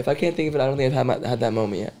moment yet. If I can't think of it, I don't think I've had that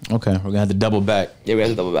moment yet. Okay, we're gonna have to double back. Yeah, we have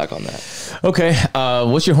to double back on that. Okay,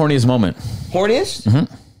 what's your horniest moment? Horniest?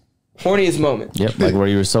 Mm-hmm. Horniest moment. Yep, like where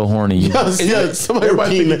you were so horny. Yeah, somebody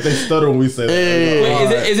everybody think they stutter when we say that.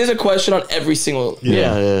 Wait, is this a question on every single?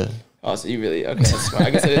 Yeah. Oh, so you really okay? That's smart. I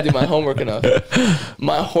guess I didn't do my homework enough.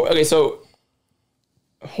 Okay, so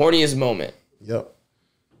horniest moment. Yep.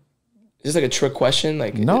 Is this like a trick question?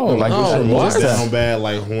 Like no, like why is that sound bad?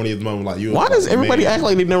 Like horniest moment, like you. Why does everybody act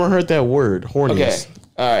like they never heard that word? Horniest. Okay,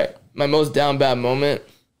 all right. My most down bad moment.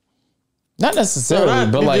 Not necessarily,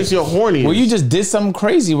 but like your horny. Well, you just did something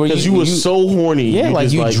crazy where you were so horny. Yeah,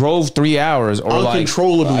 you drove 3 hours or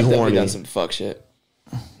uncontrollably I've horny. Definitely done some fuck shit.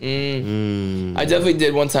 I definitely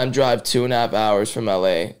did one time drive 2.5 hours from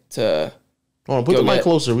LA to. Hold on, put the mic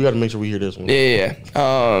closer. We got to make sure we hear this one. Yeah.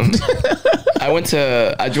 I one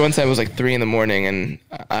time it was like 3 a.m. and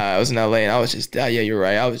I was in LA and I was just, yeah, you're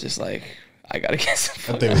right. I was just like, I gotta get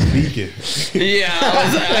some. I think it was beacon. Yeah, I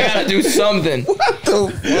was like, I gotta do something. What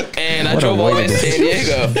the fuck? And I drove all the way to San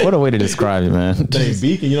Diego. What a way to describe it, man. They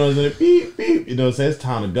beacon, you know what I'm saying? Beep, beep. You know what I'm saying? It's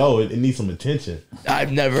time to go. It needs some attention.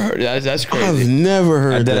 I've never heard that. That's crazy. I've never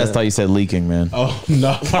heard that. I thought you said leaking, man. Oh,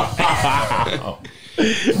 no.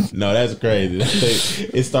 No, that's crazy.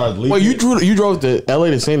 It starts leaking. Wait, you drove to LA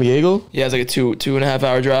to San Diego? Yeah, it's like a 2.5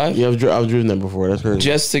 hour drive. Yeah, I've driven that before. That's crazy.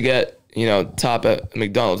 Just to get, top at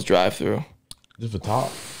McDonald's drive-through. Just for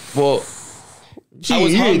top. Well, I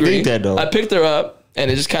was you hungry. Didn't think that, though. I picked her up, and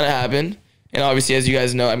it just kind of happened. And obviously, as you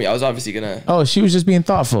guys know, I was obviously gonna. Oh, she was just being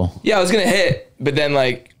thoughtful. Yeah, I was gonna hit, but then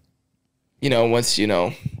once the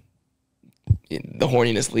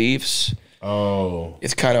horniness leaves. Oh,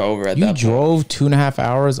 it's kind of over at that point. You drove 2.5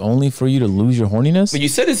 hours only for you to lose your horniness? But you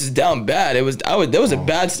said this is down bad. It's a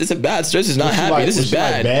bad stretch. This is not happy. This is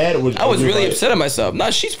bad. I was really upset at myself. Nah,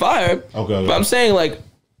 she's fired. Okay. But I'm saying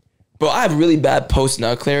bro, I have really bad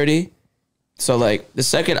post-nut clarity. So the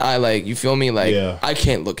second you feel me? I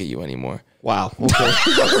can't look at you anymore. Wow. Okay.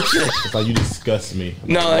 It's like you disgust me.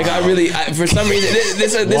 No, for some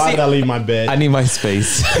reason, why did I leave my bed? I need my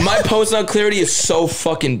space. My post-nut clarity is so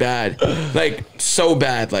fucking bad. So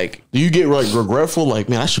bad. Do you get regretful?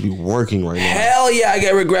 Man, I should be working right now. Hell yeah, I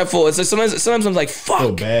get regretful. It's sometimes I'm like, fuck.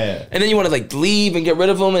 So bad. And then you want to leave and get rid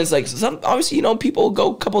of them. And it's obviously, people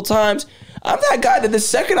go a couple times. I'm that guy that the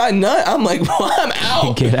second I nut, I'm like, bro, I'm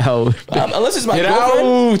out. Get out. Unless it's my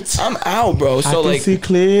girlfriend, I'm out, bro. So I can see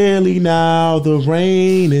clearly now the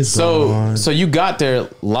rain is gone. So you got there,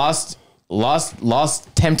 lost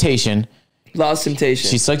temptation. Lost temptation.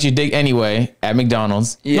 She sucked your dick anyway at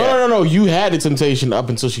McDonald's. Yeah. No. You had a temptation up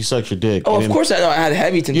until she sucked your dick. Oh, of course I know. I had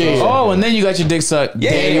heavy temptation. Yeah. Oh, and then you got your dick sucked. Yeah,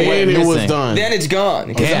 and it was done. Then it's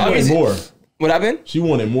gone. She wanted more. What happened? She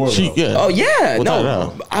wanted more. Yeah. Oh yeah,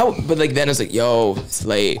 no. But then it's yo, it's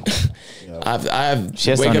late. I have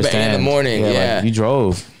she has wake to up at 8 in the morning. Yeah. You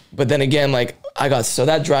drove. But then again, I got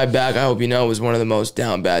that drive back. I hope you know was one of the most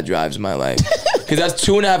down bad drives of my life. Because that's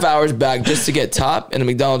 2.5 hours back just to get top in a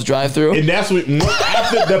McDonald's drive-through. And that's what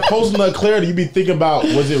after that post-nut clarity, you be thinking about,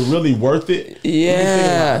 was it really worth it?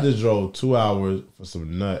 Yeah. I just drove 2 hours for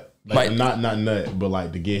some nut, not nut,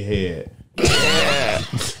 but to get head. Yeah.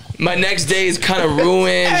 My next day is kind of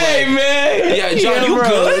ruined. Hey man, yeah, John, you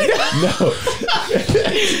good? No.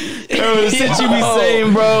 Bro, the shit you be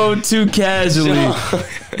saying, bro, too casually.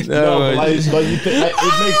 No, but you think, it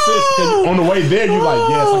makes sense because on the way there, you're like,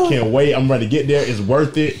 yes, I can't wait. I'm ready to get there. It's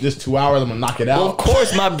worth it. This 2 hours, I'm gonna knock it out. Well, of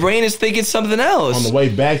course, my brain is thinking something else. On the way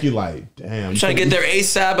back, you're like, damn. I'm trying to get there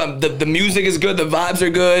ASAP. The music is good. The vibes are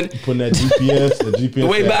good. Putting that GPS, the GPS. The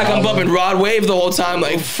way back, I'm bumping Rod Wave the whole time.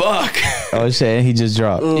 Like, fuck. Oh shit, he just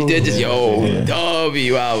dropped. He did just,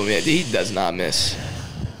 W album. Man. He does not miss.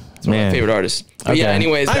 It's one of my favorite artists. But yeah,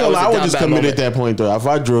 anyways, I would just commit at that point though. If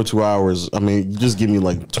I drill 2 hours, I mean, just give me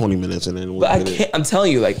like 20 minutes and then. But I can't. I'm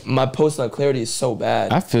telling you, like my post-nut clarity is so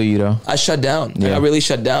bad. I feel you though. I shut down. Yeah. Like, I really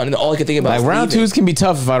shut down, and all I can think about like is round leaving. twos can be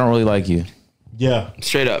tough if I don't really like you. Yeah,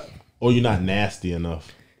 straight up. Or you're not nasty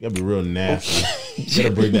enough. You gotta be real nasty. You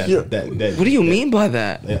gotta bring that. What do you mean by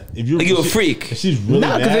that? If you're like you a freak. If she's really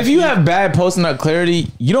nasty. Because if you have bad post-nut clarity,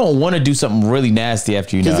 you don't want to do something really nasty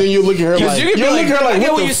after you know. Because then you look at her like,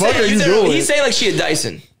 what the fuck are you doing? He's saying like she a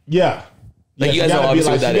Dyson. Yeah. Like you guys know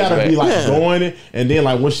obviously what that is, right? You gotta be like going it, and then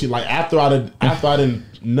like when she like after I done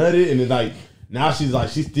nutted, and then like now she's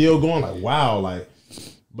still going like wow like.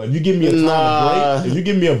 But if you give me a time to break, if you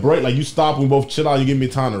give me a break, like you stop and we both chill out, you give me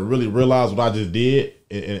time to really realize what I just did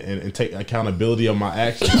and take accountability of my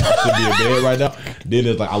actions. I should be in bed right now. Then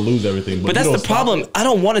it's like I lose everything. But that's the problem. I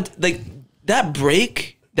don't want to like that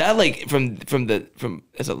break. That like from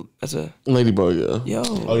as a Ladybug, yo. Oh,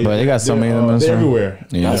 yeah. But they got so many of them. They're everywhere.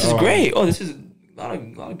 Yeah. No, this is great. Oh, this is a lot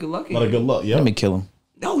of good luck. A lot of good luck. Yeah. Let me kill him.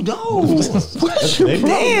 No.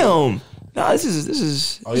 Damn. No, this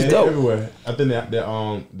is oh yeah, dope. They're everywhere. I think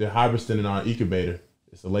they're harvesting in our incubator.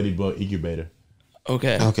 It's a ladybug incubator.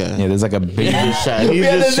 Okay. Yeah, there's like a baby shot.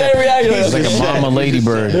 There's like a mama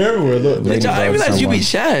ladybird. They're everywhere. Look. I realized you be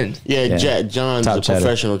chatting. Yeah, John's top a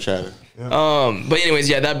professional chatter. But anyways,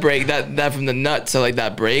 yeah, that break, that from the nut to like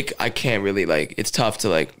that break, I can't really like. It's tough to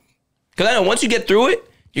like, cause I know once you get through it,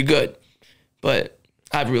 you're good. But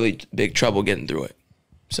I have really big trouble getting through it.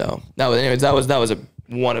 So that was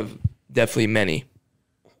one of definitely many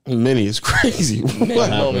is crazy. Many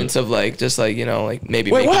moments of like just like like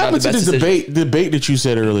maybe. Wait, what happened to the debate that you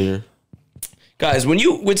said earlier? Guys,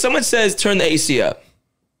 when someone says turn the AC up,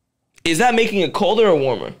 is that making it colder or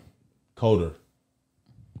warmer? Colder.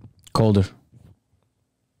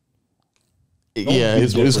 Yeah,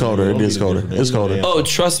 it's colder. It is colder. It's colder. Oh,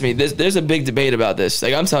 trust me. There's a big debate about this.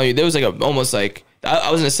 Like I'm telling you, there was like almost like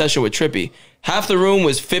I was in a session with Trippy. Half the room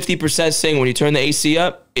was 50% saying when you turn the AC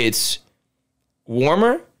up, it's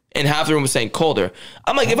warmer, and half the room was saying colder.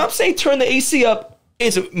 I'm like, if I'm saying turn the AC up,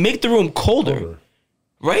 it's make the room colder.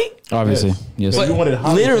 Right? Obviously, yes. But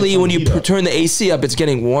literally, when you turn the AC up, it's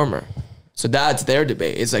getting warmer. So that's their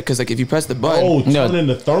debate. It's like, because like if you press the button, turning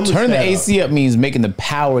the AC up means making the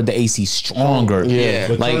power of the AC stronger. Yeah,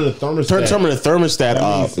 but like turning the thermostat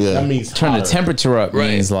off. That means turn the temperature up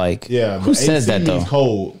means like. Yeah, who says that though?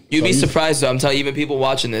 Cold. You'd be surprised though. I'm telling you, even people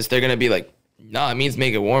watching this, they're gonna be like, "Nah, it means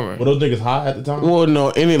make it warmer." Were those niggas hot at the time? Well, no.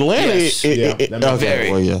 In Atlanta, Yes. In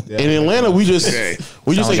Atlanta, we just like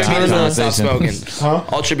turn the stop smoking. Huh?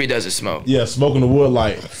 All Trippy does is smoke. Yeah, smoking the wood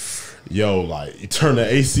like. Yo, like you turn the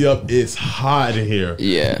AC up, it's hot in here.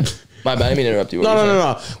 Yeah, my bad. I didn't mean to interrupt you.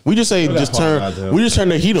 No. We just say We just turn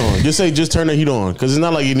the heat on. Just turn the heat on because it's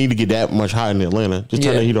not like you need to get that much hot in Atlanta. Just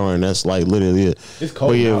turn the heat on, and that's like literally it. It's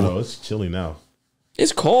cold now though. It's chilly now.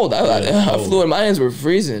 It's cold. I flew and my hands were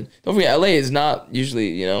freezing. Don't forget, LA is not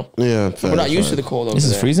usually Yeah, we're not used to the cold over This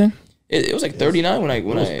there. is freezing. It was like 39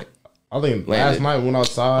 when I. I think landed. last night we went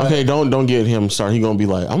outside. Okay, don't get him started. He gonna be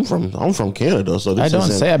like, I'm from Canada, so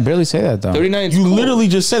this I barely say that though. 39. You literally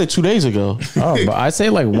just said it 2 days ago. Oh, but I say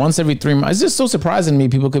like once every 3 months. It's just so surprising to me.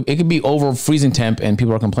 It could be over freezing temp and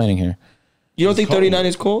people are complaining here. You don't think 39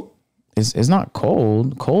 is cold? It's not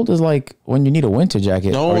cold. Cold is like when you need a winter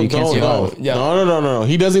jacket. No. He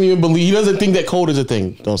doesn't even believe. He doesn't think that cold is a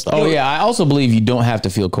thing. Don't stop. Oh yeah, I also believe you don't have to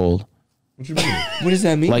feel cold. What you mean? What does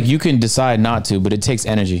that mean? Like you can decide not to, but it takes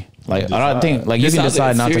energy. Like I don't think like you can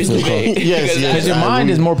decide not to feel cold. Yes, because your mind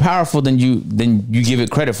is more powerful than you give it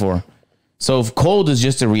credit for. So if cold is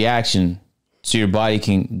just a reaction, so your body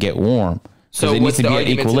can get warm. So it needs to be at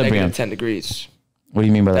equilibrium. 10 degrees. What do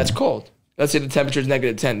you mean by that? That's cold. Let's say the temperature is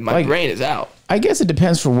negative 10. My brain is out. I guess it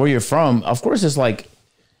depends for where you're from. Of course, it's like.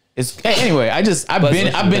 Anyway, I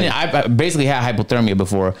basically had hypothermia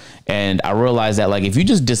before, and I realized that like if you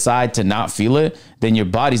just decide to not feel it, then your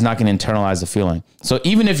body's not going to internalize the feeling. So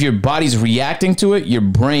even if your body's reacting to it, your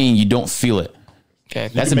brain, you don't feel it. Okay,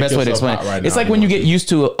 that's the best way to explain it. It's like when you get used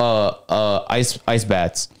to ice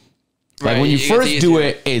baths. Like when you first do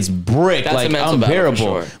it, it's brick, like unbearable.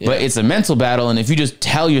 Sure. Yeah. But it's a mental battle, and if you just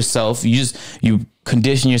tell yourself, you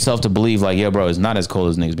condition yourself to believe like, yeah, bro, it's not as cold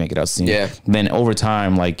as niggas make it out seem. Yeah. Then over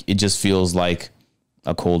time, like it just feels like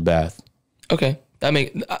a cold bath. Okay.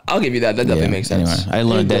 I'll give you that. That definitely makes sense. Anyway, I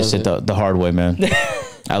learned that shit the hard way, man.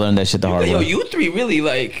 I learned that shit the hard way. Yo, you three really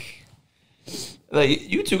like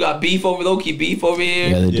you two got beef over low-key beef over here.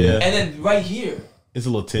 Yeah, they do. Yeah. And then right here. It's a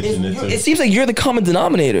little tension. It seems like you're the common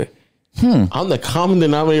denominator. I'm the common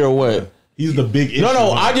denominator or what? He's the big issue.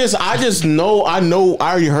 No, I just know. I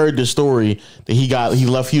already heard the story that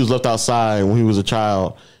he was left outside when he was a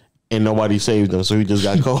child, and nobody saved him, so he just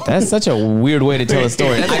got cold. That's such a weird way to tell a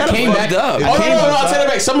story. I came back up. Oh no! I'll take it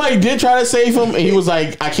back. Somebody did try to save him, and he was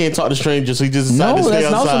like, "I can't talk to strangers," so he just decided to stay that's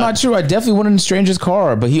outside. also not true. I definitely went in a stranger's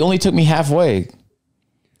car, but he only took me halfway.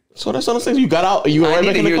 So that's what I'm saying. You got out, and you went right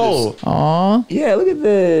back in the cold. Aw, Yeah, look at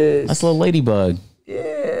this. that's a little ladybug.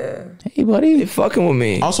 Yeah. Hey, buddy. They fucking with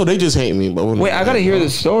me. Also, they just hate me. But Wait, I gotta hear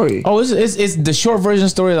this story. Oh, it's the short version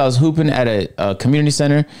story. That I was hooping at a community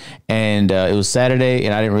center, and it was Saturday,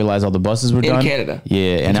 and I didn't realize all the buses were done. In Canada.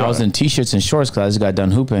 Yeah, and I was in t-shirts and shorts because I just got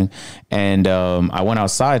done hooping, and I went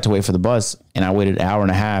outside to wait for the bus, and I waited an hour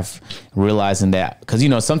and a half, realizing that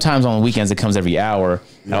because sometimes on the weekends it comes every hour.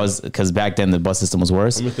 Because back then the bus system was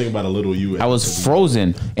worse. I'm gonna think about a little you. I was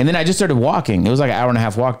frozen, and then I just started walking. It was like an hour and a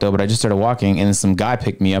half walk though, but I just started walking, and then some guy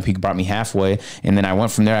picked me up. He brought me halfway, and then I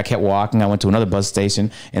went from there. I kept walking. I went to another bus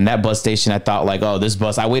station, and that bus station I thought like, oh, this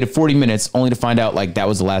bus. I waited 40 minutes only to find out like that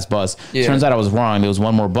was the last bus. Yeah. Turns out I was wrong. There was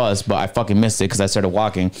one more bus, but I fucking missed it because I started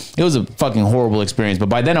walking. It was a fucking horrible experience. But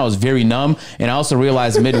by then I was very numb, and I also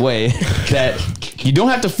realized midway that you don't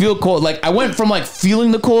have to feel cold. Like I went from like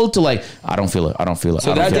feeling the cold to like I don't feel it. I don't feel it.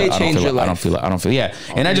 So that day changed your life. I don't feel it. I don't feel it. Yeah.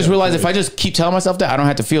 And I just realized if I just keep telling myself that, I don't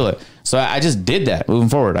have to feel it. So I just did that moving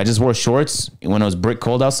forward. I just wore shorts when it was brick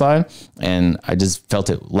cold outside, and I just felt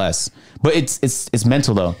it less. But it's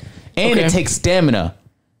mental though. And it takes stamina.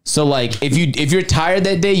 So like if you're tired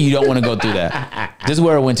that day, you don't want to go through that. Just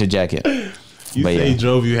wear a winter jacket. You say he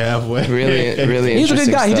drove you halfway. Really He's a good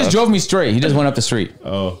guy. stuff. He just drove me straight. He just went up the street.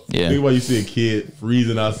 Oh, yeah. Think about you see a kid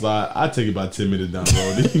freezing outside. I take about 10 minutes down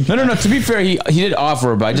the road. No. To be fair, he did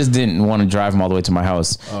offer, but I just didn't want to drive him all the way to my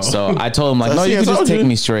house. So I told him like, no, you can just take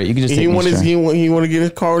me straight. You can just take me straight. He want to get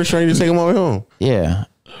his car restrained to take him all the way home. Yeah.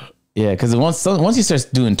 Because once he starts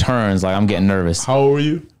doing turns, like I'm getting nervous. How old were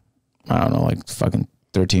you? I don't know, like fucking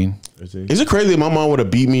 13. Is it crazy that my mom would have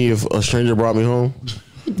beat me if a stranger brought me home?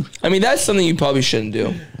 I mean, that's something you probably shouldn't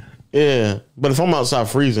do. Yeah, but if I'm outside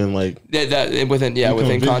freezing, like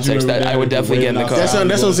within context, that I would definitely get in the car. that's what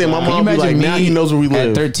I'm saying. My mom be like, now he knows where we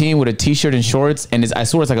live. At 13 with a t-shirt and shorts, and I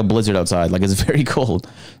swear it's like a blizzard outside. Like it's very cold.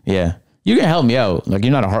 Yeah, you can help me out. Like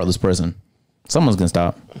you're not a heartless person. Someone's gonna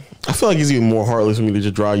stop. I feel like it's even more heartless for me to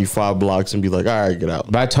just drive you 5 blocks and be like, all right, get out.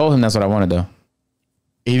 But I told him that's what I wanted though.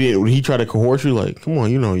 He did. He tried to coerce you, like, come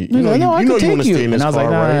on, you want to stay in this and I was car,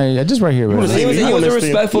 like, nah, right? just right here. Bro. He was a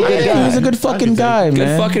respectful good guy. He's a good fucking guy, man.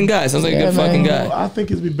 Good fucking guy. Sounds like a good fucking guy. I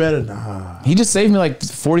think it'd be better. Nah, He just saved me like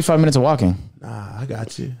 45 minutes of walking. I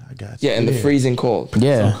got you. Yeah, in the freezing cold.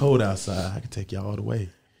 Yeah. It's so cold outside. I can take y'all all the way.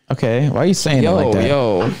 Okay, why are you saying it like that?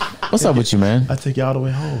 Yo, what's up with you, man? I take y'all all the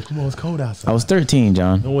way home. Come on, it's cold outside. I was 13,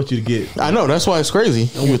 John. I don't want you to get. I know, that's why it's crazy.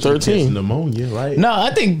 You were 13. Pneumonia, right? No,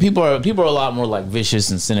 I think people are a lot more like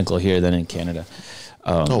vicious and cynical here than in Canada.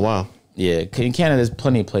 Oh wow. Yeah, in Canada, there's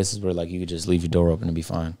plenty of places where like you could just leave your door open and be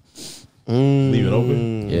fine. Leave it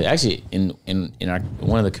open. Yeah, actually, in our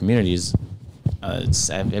one of the communities,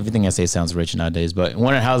 everything I say sounds rich nowadays. But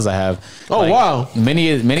one of the houses I have, wow,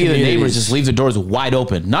 many of the neighbors just leave the doors wide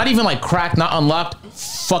open, not even like cracked, not unlocked,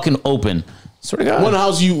 fucking open. Swear to God. One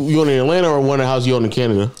house you own in Atlanta or one house you own in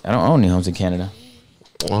Canada? I don't own any homes in Canada.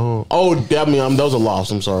 Oh, that mean those are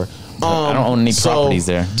lost. I'm sorry. I don't own any properties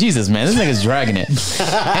there. Jesus, man, this nigga's dragging it.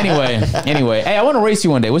 Anyway, hey, I want to race you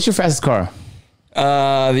one day. What's your fastest car?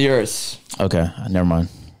 The Urus. Okay, never mind.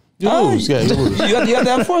 You got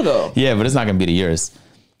the M4 though. Yeah, but it's not gonna be the Urus.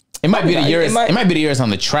 It might be the Urus. It might be the Urus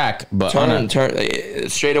on the track, but turn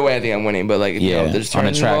straight away. I think I'm winning, but like there's on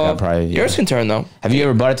the track, I probably Urus can turn though. Have you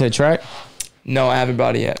ever bought it to the track? No, I haven't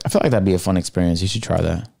bought it yet. I feel like that'd be a fun experience. You should try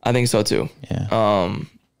that. I think so too. Yeah.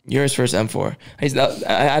 Urus first M4.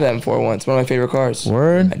 I had an M4 once. One of my favorite cars.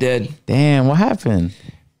 Word. I did. Damn, what happened?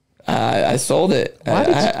 I sold it. Why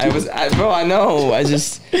did you I know. I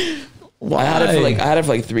just. Why? I had it for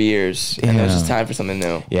like 3 years, and it was just time for something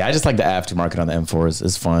new. Yeah, I just like the aftermarket on the M4s.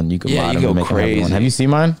 It's fun. You can mod you them go and make crazy. one. Have you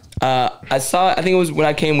seen mine? I think it was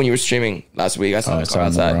when you were streaming last week. I saw it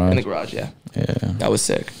outside in the garage. Yeah, Yeah, that was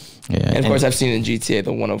sick. Yeah, and of course I've seen it in GTA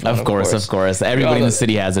the 101. Of course. Everybody in the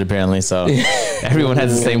city has it apparently. So everyone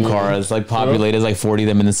has the same car. It's like populated. It's like 40 of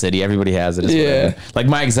them in the city. Everybody has it. It's like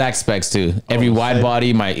my exact specs too. Every wide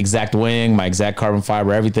body, my exact wing, my exact carbon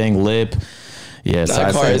fiber, everything, lip. Yeah,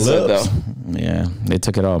 that car is lit though. Yeah, they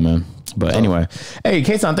took it all, man. But anyway, hey,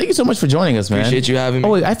 K-San, thank you so much for joining us, man. Appreciate you having me.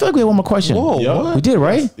 Oh, wait, I feel like we have one more question. Whoa, we did,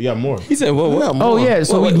 right? You got more. He said, "Whoa." Oh yeah,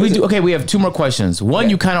 so we do. Okay, we have 2 more questions. One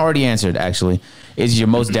you kind of already answered. Actually, is your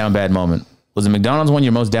most down bad moment? Was the McDonald's one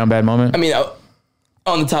your most down bad moment? I mean,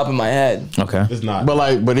 on the top of my head. Okay, it's not.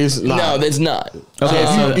 But it's not. No, it's not. Okay,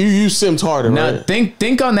 so you simped harder. Now right?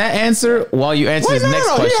 think on that answer while you answer his next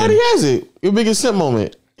question. He already has it. Your biggest simp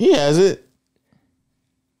moment. He has it.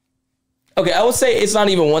 Okay, I would say it's not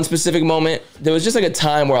even one specific moment. There was just like a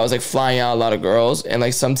time where I was like flying out a lot of girls, and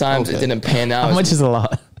like sometimes it didn't pan out. How much is a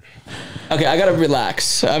lot? Okay, I gotta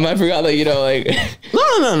relax. I forgot, like, you know, like.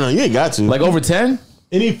 No. You ain't got to. Like over 10?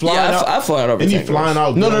 Any flying out? I've flown out over 10. Any flying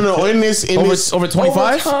out? No. In this Over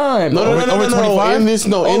 25? No. Over 25? In this,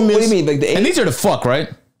 no. Oh, In this. what do you mean? Like the 8? And these are the fuck, right?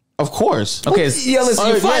 Of course. Okay. Yeah, listen,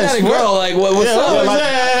 you find out a girl, like, what's up?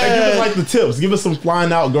 Give us like the tips. Give us some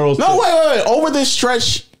flying out girls. No, tips. wait. Over this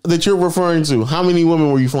stretch that you're referring to, how many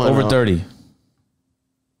women were you flying Over out? 30. Let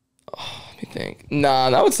me think. Nah,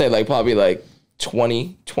 I would say like probably like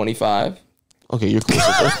 20, 25. Okay, you're close.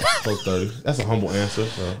 Close 30. That's a humble answer.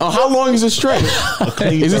 So. Oh, how long is this stretch?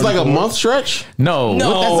 Is this like a month stretch? No,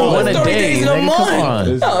 No, that's one a 30 day. days in a Nigga, month. come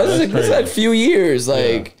on. No, this is like a few years.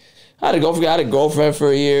 Like, I had a girlfriend for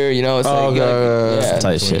a year, you know. It's like, yeah.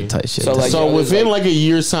 Tight shit. So, like, So within like a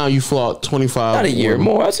year's time, you flew out 25. Not a year,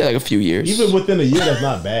 more. I'd say like a few years. Even within a year, that's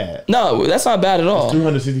not bad. No, that's not bad at all.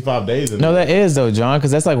 365 days. No, that is though, John, because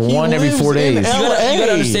that's like one every 4 days. You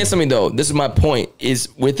gotta understand something though. This is my point. Is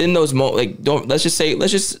within those let's just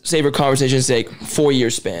say for conversation's sake, 4 year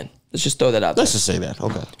span. Let's just throw that out there. Let's just say that.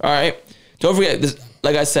 Okay. All right. Don't forget this.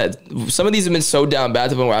 Like I said, some of these have been so down bad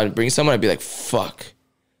to the point where I'd bring someone, I'd be like, fuck.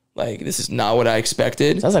 Like, this is not what I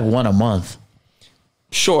expected. That's like one a month.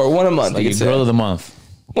 Sure, one a month. Like a girl of the month.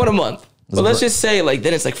 One a month. But let's just say, like,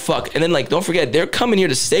 then it's like, fuck. And then, like, don't forget, they're coming here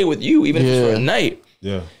to stay with you, even if it's for a night.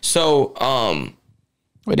 Yeah. So,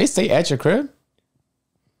 Wait, they stay at your crib?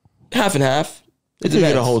 half and half. It depends.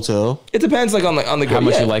 Get a hotel. It depends, like, on the girl. How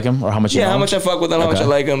much you like them or how much you know how much I fuck with them, how much I Okay.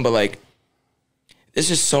 like them. But, like, it's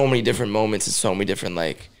just so many different moments and so many different,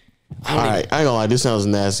 like, All right, I ain't gonna lie, this sounds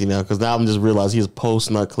nasty now because now I'm just realizing he's post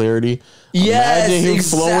nut clarity. Yes, Imagine him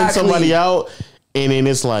flowing exactly. somebody out, and then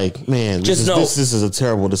it's like, man, this is a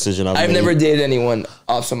terrible decision. I've made. never dated anyone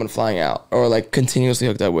off someone flying out or like continuously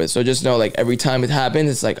hooked up with. So just know, like, every time it happens,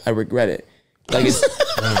 it's like I regret it. Like it's.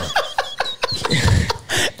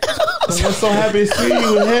 I'm so happy to see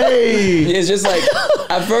you. Hey. It's just like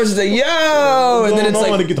at first it's like yo, and then it's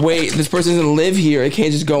like wait, this person doesn't live here. It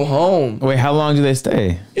can't just go home. Wait, how long do they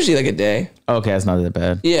stay? Usually like a day. Okay, that's not that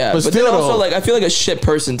bad. Yeah, but then also like I feel like a shit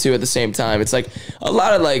person too at the same time. It's like a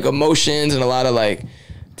lot of like emotions and a lot of like,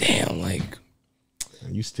 damn, like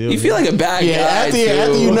you feel like a bad guy. After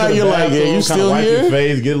you know, you're like, yeah, you still here?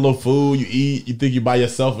 Face, get a little food, you eat, you think you by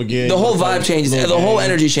yourself again. The whole vibe changes. The whole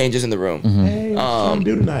energy changes in the room. Hey, what you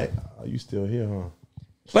do tonight? Oh, you still here, huh?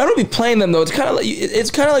 But I don't be playing them though. It's kind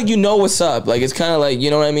of like you know what's up. Like it's kind of like, you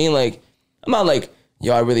know what I mean. Like I'm not like,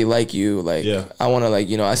 yo, I really like you. Like I want to like,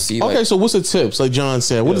 you know, I see. Okay, so what's the tips? Like John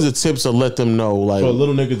said, what is the tips to let them know? Like for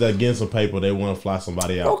little niggas that get some paper, they want to fly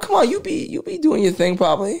somebody out. Oh come on, you be doing your thing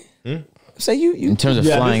probably. Say you in terms of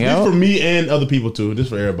flying this out for me and other people too. This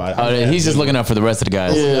for everybody. Oh, he's just looking out for the rest of the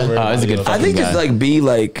guys. Yeah, it's a good. I think guy. it's like be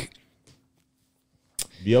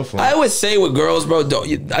upfront. I always say with girls, bro.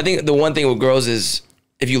 I think the one thing with girls is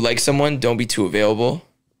if you like someone, don't be too available,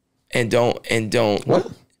 and don't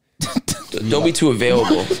what? Don't be too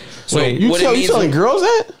available. So wait, you telling girls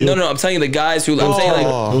that? No, I'm telling you the guys who I'm saying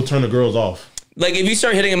like you'll turn the girls off. Like if you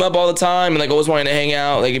start hitting them up all the time and like always wanting to hang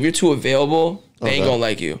out, like if you're too available, they ain't gonna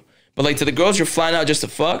like you. But like to the girls you're flying out just to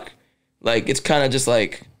fuck, like it's kind of just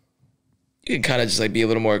like you can kind of just like be a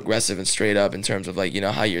little more aggressive and straight up in terms of like, you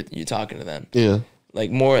know, how you're talking to them. Yeah. Like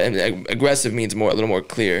more aggressive means a little more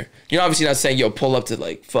clear. You're obviously not saying, yo, pull up to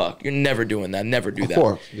like fuck. You're never doing that. Never do that. Of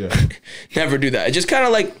course. Yeah. Never do that. It's just kind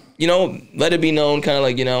of like, you know, let it be known, kind of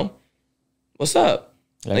like, you know, what's up?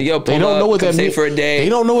 Like, yo, pull they don't up, know what come that stay means. for a day. They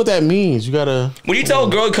don't know what that means. You gotta. When you tell a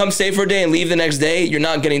girl to come stay for a day and leave the next day, you're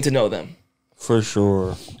not getting to know them. For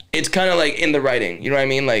sure. It's kind of like in the writing. You know what I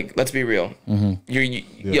mean? Like, let's be real.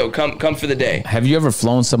 Yo, come for the day. Have you ever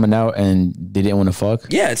flown someone out and they didn't want to fuck?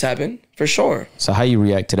 Yeah, it's happened for sure. So how you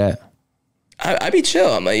react to that? I be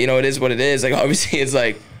chill. I'm like, you know, it is what it is. Like, obviously, it's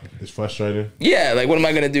like it's frustrating. Yeah, like what am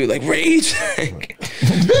I gonna do? Like rage?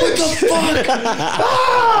 What the fuck?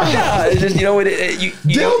 Nah, it's just, you know what?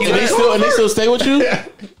 And they still stay with you?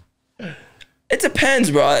 It depends,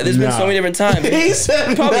 bro. There's been so many different times. He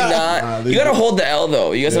said probably not. You gotta hold the L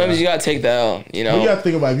though. Sometimes you gotta take the L. You know, you gotta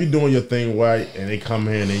think about if you're doing your thing right, and they come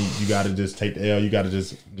here and you gotta just take the L. You gotta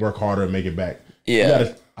just work harder and make it back.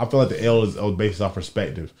 Yeah, I feel like the L is based off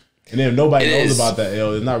perspective, and then if nobody knows about that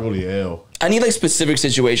L, it's not really an L. I need like specific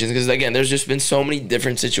situations because again, there's just been so many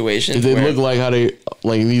different situations. Do they look like how they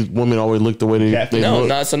like these women always look the way they no, look?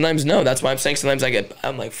 not sometimes. No, that's why I'm saying sometimes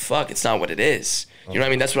I'm like, fuck, it's not what it is. You know what I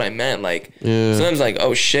mean? That's what I meant. Like sometimes like,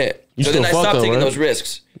 oh shit. So then I stopped taking those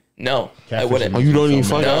risks. No, I wouldn't. Oh, you don't even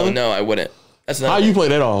fuck? No, I wouldn't. That's not. How you play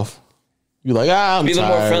that off? You like I'm be a little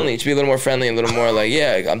tired. more friendly. To be a little more friendly, a little more like,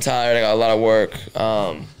 yeah, I'm tired. I got a lot of work.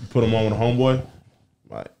 Put them on with a homeboy.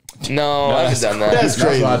 No, I haven't done that. That's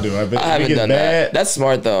crazy. That's what I do. I haven't done that. That's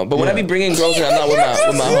smart though. But when I be bringing girls in, I'm not with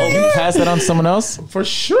my homies. You pass that on to someone else? For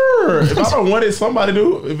sure. If I don't want it, somebody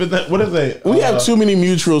do. If it's that, what is that? We have too many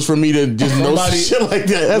mutuals for me to just know shit like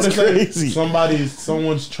that. That's crazy.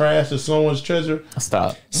 Someone's trash is someone's treasure.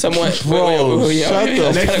 Stop. Someone, bro, shut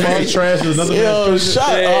the Next man's trash is another man's treasure.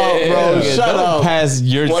 Shut up, bro. Shut up. Pass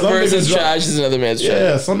your one person's trash is another man's treasure.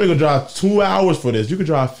 Yeah, some nigga drive 2 hours for this. You could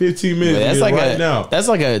drive 15 minutes. That's like right now. That's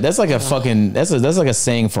like a fucking. That's like a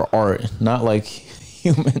saying for art, not like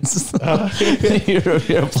humans.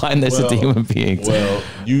 You're applying that shit to human beings. Well,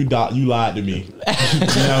 you lied to me.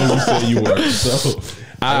 Now you said you were. So,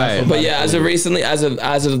 but yeah, as of recently, as of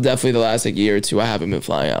definitely the last like year or two, I haven't been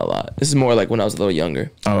flying out a lot. This is more like when I was a little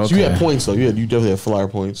younger. Oh, okay. So you had points though. You definitely had flyer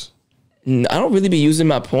points. I don't really be using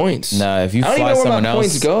my points. Nah, if you fly someone else,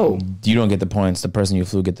 points go. You don't get the points. The person you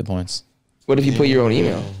flew get the points. What if you put your own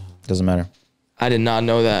email? Doesn't matter. I did not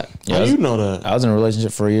know that. Yeah, how do you know that? I was in a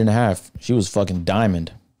relationship for 1.5 years. She was fucking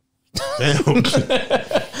diamond. damn.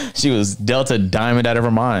 She was Delta diamond out of her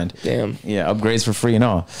mind. Damn. Yeah, upgrades for free and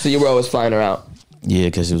all. So you were always flying her out? Yeah,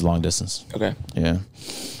 because she was long distance. Okay. Yeah.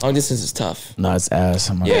 Long distance is tough. No, it's ass.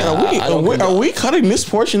 Are we cutting this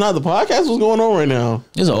portion out of the podcast? What's going on right now?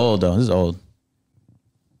 This is old though. This is old.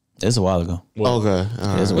 It's a while ago. Okay.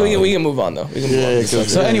 We can move on though. We can move on.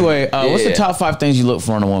 So anyway, what's the top 5 things you look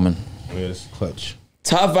for in a woman? Yeah, it's clutch.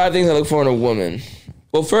 Top 5 things I look for in a woman.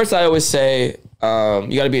 Well, first I always say you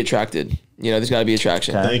got to be attracted. There's got to be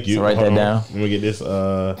attraction. Thank you. So write that down. Let me get this.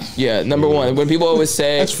 Yeah, number one. When people always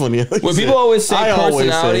say that's funny. When people always say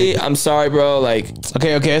personality, I'm sorry, bro. Like,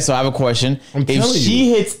 okay. So I have a question. If she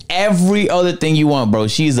you. hits every other thing you want, bro,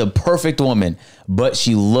 she's a perfect woman, but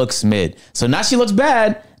she looks mid. So not she looks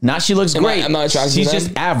bad. Not she looks great. I'm not attracted She's to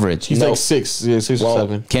just average. She's like 6 or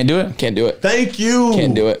 7. Can't do it. Can't do it. Thank you.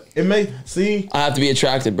 Can't do it. It may see. I have to be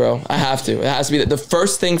attracted, bro. I have to. It has to be the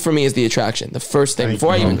first thing for me is the attraction. The first thing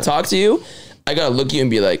before I even talk to you, I gotta look at you and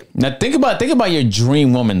be like. Now think about your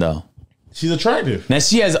dream woman though. She's attractive. Now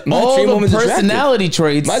she has all the personality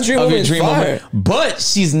traits. My dream woman is fire. But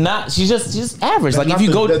she's not. She's just average. Like if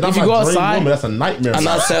you go outside, woman, that's a nightmare. I'm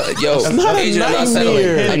not settling. Yo, That's not Adrian, I'm not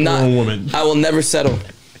settling. I'm not. Woman. I will never settle.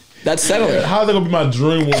 That's settling. How's that gonna be my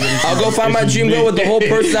dream woman? I'll go find my dream girl with the whole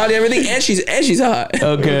personality, and everything, and she's hot.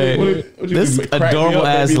 Okay, this adorable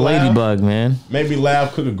ass ladybug, man. Maybe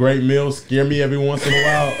laugh, cook a great meal, scare me every once in a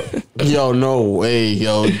while. Yo, no way,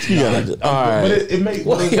 yo. You gotta, all right. But it makes.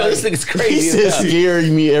 Yo, this thing's He crazy. says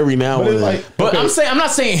scaring me every now and then. But I'm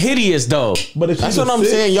not saying hideous though. But that's what I'm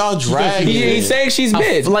saying. Y'all drag. He's saying she's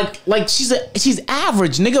mid. Like she's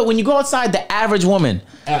average, nigga. When you go outside, the average woman.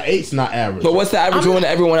 8's not average. But what's the average woman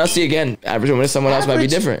that everyone else see again? Average woman to someone else might be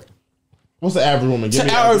different. What's the average woman? Give me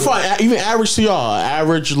fine. Even average to y'all.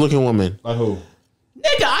 Average looking woman. Like who?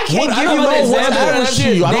 Nigga, I can't give you no what's example. average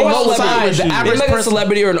to you. I don't know what's average. The average like person, a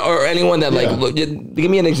celebrity or anyone that like. Look, give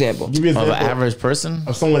me an example. Give me an of example an average person.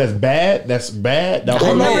 of someone that's bad. That's bad.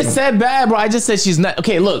 I never said bad, bro. I just said she's not.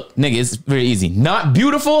 Okay, look, nigga, it's very easy. Not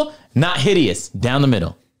beautiful, not hideous. Down the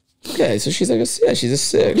middle. Okay, so she's like a 6. She's a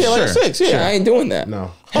 6. Yeah, like a 6. Yeah, I ain't doing that.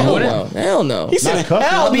 No. Hell no. Hell no. He said,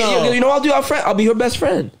 hell no. You know, I'll do our friend. I'll be her best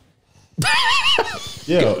friend.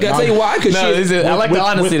 Yeah. Can I tell you why? Because I like the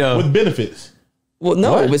honesty though. With benefits. Well,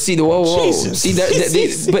 no, What? but see, whoa. Jesus. See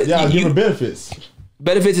that, but Yeah, give her benefits.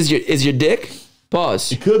 benefits is your dick.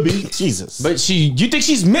 Pause. It could be. Jesus. But you think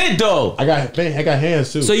she's mid though? I got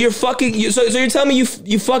hands too. So you're fucking. So you're telling me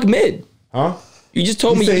you fuck mid? Huh? You just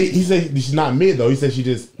told me. He said she's not mid though. He said she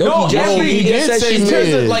just. No, he did say she's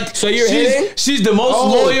mid. Like, so you're hitting? She's the most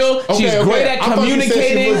loyal. She's great at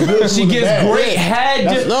communicating. She gives great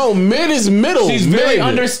head. No, mid is middle. She's very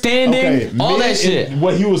understanding. All that shit.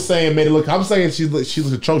 What he was saying made it look. I'm saying she looks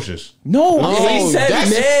atrocious. No, he said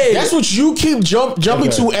mid. That's what you keep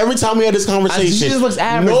jumping to every time we had this conversation. She just looks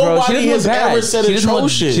average, Nobody has ever said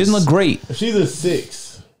atrocious. She doesn't look great. She's a 6.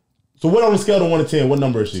 So what on the scale of 1 to 10? What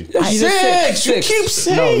number is she? She's a 6. You keep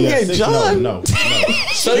saying it, John. No.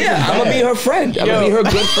 So yeah, I'm gonna be her friend. I'm gonna be her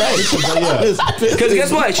good friend. Because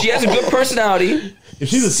guess what? She has a good personality. If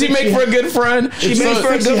she's a 6, she make for a good friend. She makes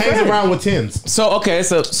for a good friend. She hangs around with 10s. So okay,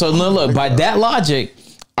 so look, by that logic,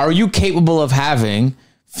 are you capable of having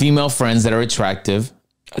female friends that are attractive?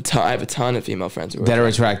 I have a ton of female friends that are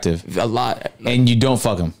attractive. A lot. And you don't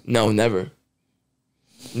fuck them? No, never.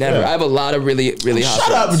 Never. Yeah. I have a lot of really hot Shut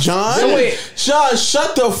friends. up, John. So wait, Sean,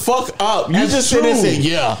 shut the fuck up. You just said this and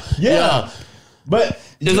yeah. But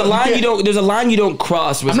there's a line you don't. There's a line you don't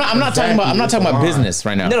cross. With I'm not talking about business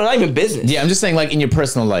right now. No, not even business. Yeah, I'm just saying like in your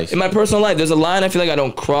personal life. In my personal life, there's a line I feel like I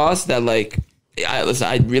don't cross. That like,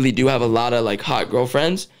 I really do have a lot of like hot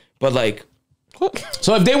girlfriends, but like.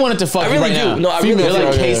 So if they wanted to fuck I really right do. now, No, I really you're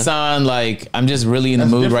like K-San, like I'm just really in the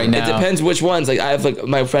mood right now. It depends which ones. Like I have like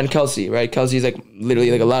my friend Kelsey, right? Kelsey's like literally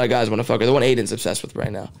like a lot of guys want to fuck her. The one Aiden's obsessed with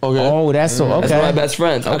right now. Okay. Oh, that's so okay. That's one of my best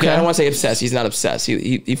friends. Okay, I don't want to say obsessed. He's not obsessed.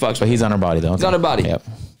 He fucks. But he's on her body though. He's on her body. Yep.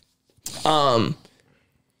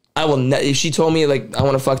 I will. If she told me like I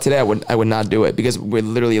want to fuck today, I would not do it because we're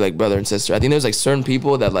literally like brother and sister. I think there's like certain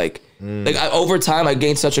people that like over time I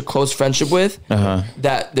gained such a close friendship with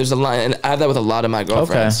that there's a line, and I have that with a lot of my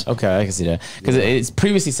girlfriends. Okay, I can see that because it's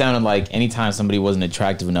previously sounded like anytime somebody wasn't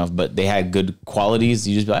attractive enough, but they had good qualities,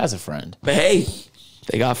 you just be like, as a friend. But hey,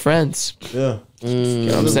 they got friends. Yeah. You know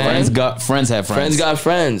what I'm saying? Friends have friends. Friends got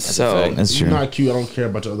friends. So that's true. You're not cute. I don't care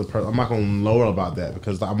about your other person. I'm not gonna lower about that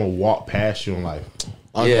because I'm gonna walk past you in life.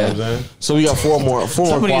 Okay. Yeah. So we got four more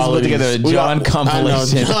Somebody needs to put together a John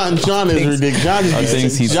compilation. John is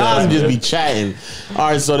ridiculous. John just be chatting. All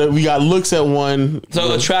right, so that we got looks at 1.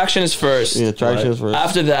 So attraction is first. Yeah, attraction is first.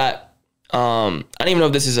 After that, I don't even know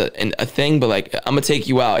if this is a thing, but like I'm gonna take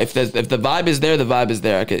you out. If the vibe is there, the vibe is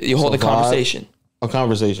there. You hold a conversation. A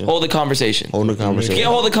conversation. Hold the conversation. Hold the conversation. If you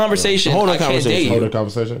can't hold the conversation. Hold the conversation. Hold the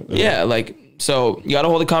conversation. Yeah, like so you gotta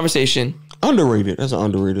hold the conversation. Underrated. That's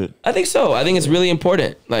underrated. I think so. I think it's really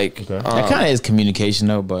important. Like that kind of is communication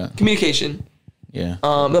though, but communication. Yeah.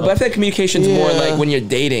 But I feel like communication's more like when you're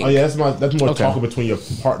dating. Oh yeah, that's more talking between your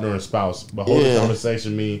partner and spouse. But holding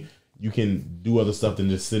conversation mean you can do other stuff than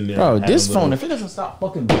just sitting there. Bro, this phone, if it doesn't stop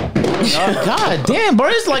fucking God damn, bro,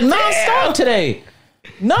 it's like nonstop today.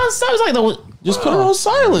 Nonstop. It's like the just put it on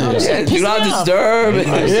silent. Yeah, do not disturb.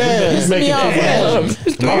 Yeah, he's making God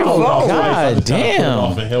damn.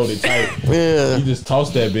 Off and held it tight. Yeah, you just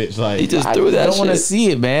tossed that bitch like he just threw that. I don't want to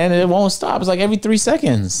see it, man. It won't stop. It's like every 3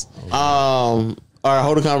 seconds. All right,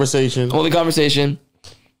 hold the conversation. Hold the conversation.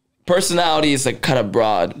 Personality is like kind of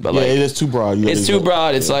broad, but like it is too broad. It's too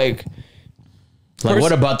broad. It's like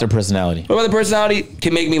what about their personality? What about the personality?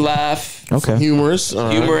 Can make me laugh. Okay, humorous,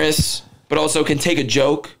 but also can take a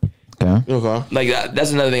joke. Okay. Like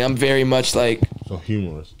that's another thing. I'm very much like so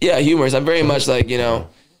humorous. Yeah, humorous. I'm very much like, very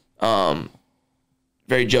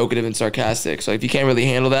jokative and sarcastic. So if you can't really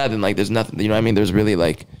handle that, then like there's nothing, you know what I mean? There's really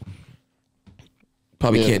like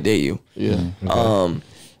probably can't date you. Yeah. Okay.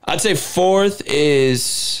 I'd say 4th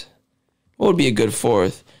is what would be a good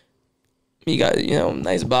 4th? You got,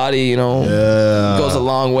 nice body, goes a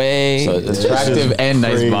long way. So attractive and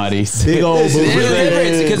nice bodies. Big old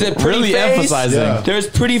because it's really emphasizing. Yeah. There's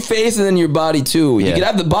pretty face and then your body too. You can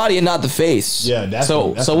have the body and not the face. Yeah, that's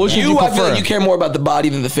so what you I feel like you care more about the body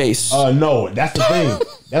than the face. No, that's the thing.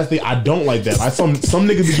 That's the I don't like that. Some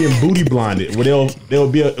niggas be getting booty blinded. Where it'll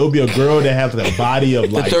be a girl that has like a body of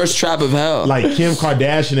like the thirst trap of hell, like Kim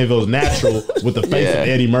Kardashian if it was natural with the face of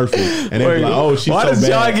Eddie Murphy, and they'd be like, oh, she's so bad. Why does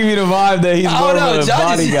John give you the vibe that he's more of a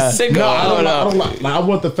body guy? No, I don't like. Like I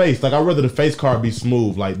want the face. Like I'd rather the face card be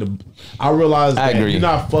smooth. Like I realize that you're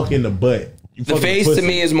not fucking the butt. The face pussy. To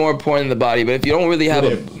me is more important than the body. But if you don't really have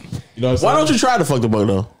why don't you try to fuck the butt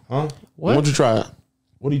though? Huh? Why don't you try it?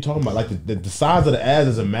 What are you talking about? Like the size of the ass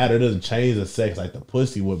doesn't matter. It doesn't change the sex. Like the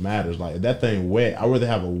pussy, what matters. Like if that thing wet, I'd rather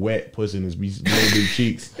have a wet pussy and his big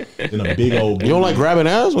cheeks than a big old. You don't like grabbing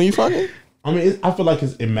ass when you fucking? I mean, I feel like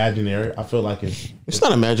it's imaginary. I feel like it's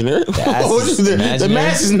not imaginary. The ass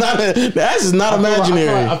is not imaginary.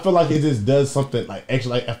 Imaginary. I feel like it just does something like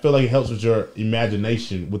actually. Like I feel like it helps with your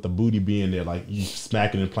imagination with the booty being there. Like you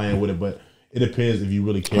smacking and playing with it, but it depends if you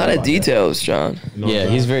really care. A lot of details, John. You know Yeah,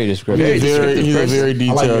 he's very descriptive. He's a very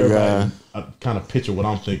detailed guy. I kind of picture what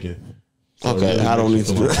I'm thinking. So Okay, I don't need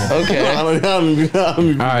to do that. Okay. All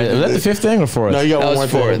right, was that the fifth thing or fourth? No, you got That one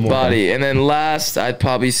was more fourth, thing. body. And then last, I'd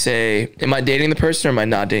probably say, am I dating the person or am I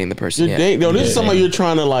not dating the person You're yet? this is somebody you're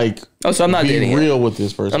trying to like. Oh, so I'm not be dating real yet. with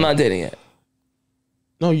this person. I'm not dating yet.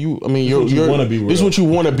 No, you. I mean, you're. wanna be real. This is what you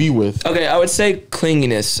want to be with. Okay, I would say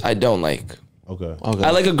clinginess I don't like. Okay. Okay.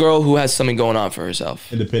 I like a girl who has something going on for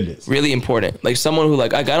herself. Independence. Really important. Like someone who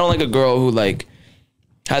like I don't like a girl who like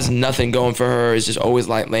has nothing going for her, is just always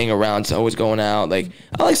like laying around, is always going out. Like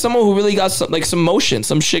I like someone who really got some motion,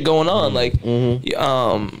 some shit going on. Like you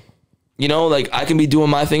know, like I can be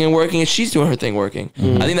doing my thing and working and she's doing her thing working.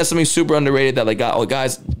 I think that's something super underrated that like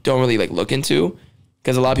guys don't really like look into.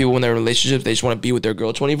 Because a lot of people, when they're in relationships, they just want to be with their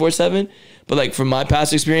girl 24/7. But like from my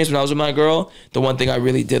past experience, when I was with my girl, the one thing I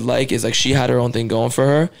really did like is like she had her own thing going for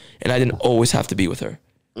her, and I didn't always have to be with her.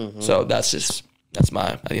 So I think that's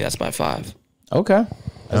my 5. Okay.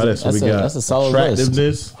 That's a solid list.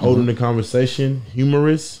 Attractiveness, holding the conversation,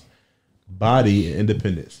 humorous, body, and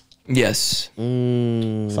independence. Yes.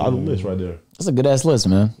 Solid list right there. That's a good ass list,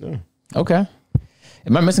 man. Yeah. Okay.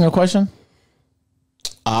 Am I missing a question?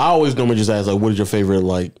 I always normally just ask like, what is your favorite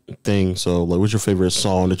like thing? So like, what's your favorite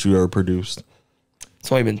song that you ever produced?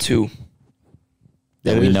 It's only been 2,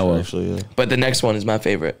 That we know of. Actually, yeah. but the next one is my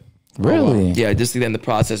favorite. Really? Yeah, just then the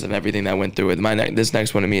process of everything that went through it. This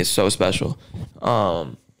next one to me is so special.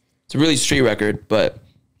 It's a really street record, but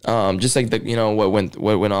just like what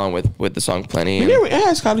went on with the song Plenty. We never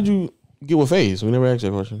asked how did you get with Faze? We never asked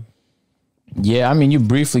that question. Yeah, I mean, you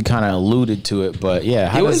briefly kind of alluded to it, but yeah,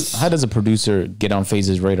 how does a producer get on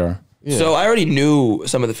Faze's radar? Yeah. So I already knew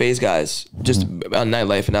some of the Faze guys just on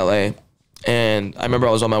nightlife in LA, and I remember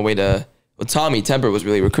I was on my way to Tommy Temper was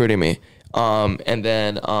really recruiting me, and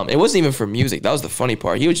then it wasn't even for music. That was the funny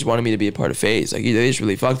part. He just wanted me to be a part of Faze. Like they just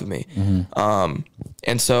really fucked with me, and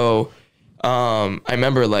so I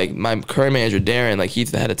remember like my current manager Darren, like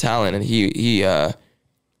he's the head of talent, and he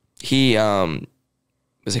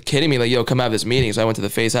was kidding me, like, yo, come have this meeting. So I went to the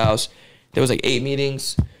Faze house. There was like 8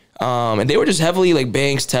 meetings. And they were just heavily like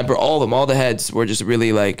Banks, Temper, all of them, all the heads were just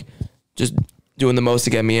really like just doing the most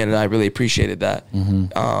to get me in. And I really appreciated that.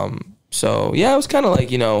 So yeah, it was kind of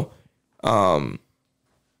like, it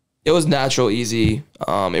was natural, easy.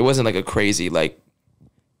 It wasn't like a crazy like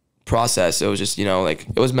process. It was just, like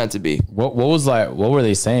it was meant to be. What were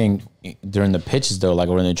they saying during the pitches though? Like,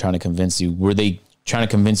 were they trying to convince you? Were they trying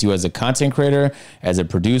to convince you as a content creator, as a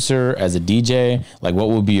producer, as a DJ? Like, what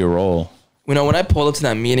would be your role? When I pulled up to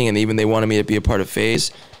that meeting and even they wanted me to be a part of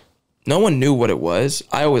Faze, no one knew what it was.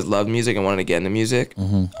 I always loved music and wanted to get into music.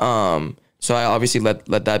 So I obviously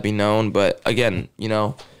let that be known. But again,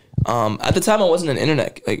 at the time I wasn't an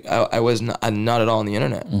internet. Like I was not at all on the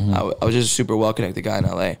internet. I was just a super well connected guy in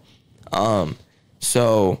LA.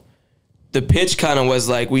 So the pitch kind of was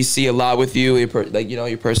like, we see a lot with you,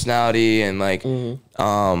 your personality and like,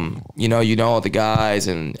 all the guys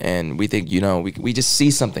and we think, we just see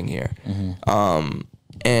something here.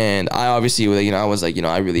 And I obviously, I was like,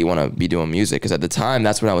 I really want to be doing music. Cause at the time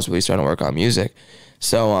that's when I was really starting to work on music.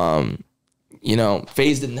 So,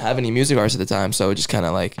 Faze didn't have any music artists at the time. So it just kind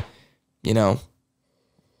of like,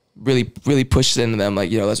 really, really pushed it into them. Like,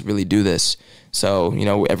 let's really do this. So,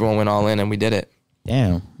 everyone went all in and we did it.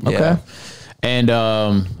 Damn. Okay. Yeah. And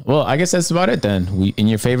well, I guess that's about it then. And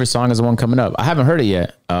your favorite song is the one coming up. I haven't heard it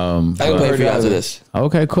yet. I can play it for you after this.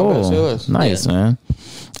 Okay, cool. Nice, man.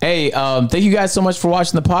 Hey, thank you guys so much for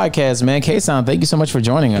watching the podcast, man. K-Sound, thank you so much for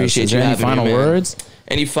joining us. Appreciate you any having final me, man. words?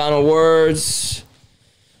 Any final words?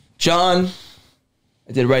 John,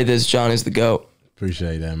 I did write this. John is the GOAT.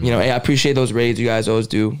 Appreciate that, man. Hey, I appreciate those raids you guys always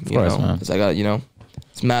do. Of course, man. Because I got,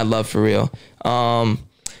 it's mad love for real.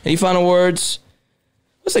 Any final words?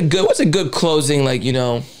 What's a good closing? Like, I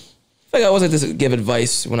feel like I always like to give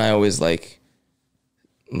advice when I always like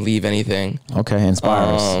leave anything. Okay,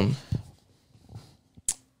 inspire us.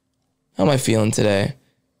 How am I feeling today?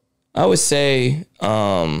 I would say,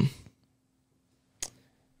 life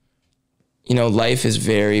is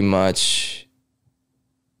very much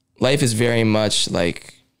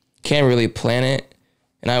like, can't really plan it.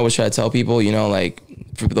 And I always try to tell people, like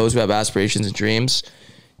for those who have aspirations and dreams,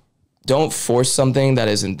 don't force something that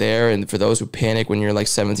isn't there. And for those who panic when you're like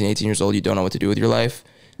 17, 18 years old, you don't know what to do with your life.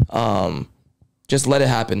 Just let it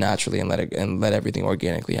happen naturally and let everything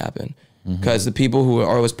organically happen. Because the people who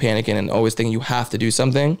are always panicking and always thinking you have to do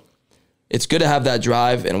something, it's good to have that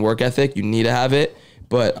drive and work ethic. You need to have it.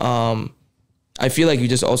 But I feel like you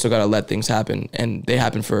just also got to let things happen, and they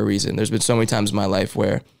happen for a reason. There's been so many times in my life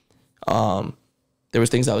where there was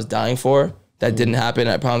things I was dying for, that didn't happen.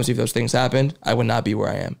 I promise you, if those things happened, I would not be where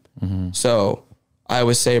I am. So I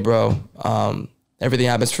always say, bro, everything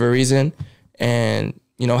happens for a reason, and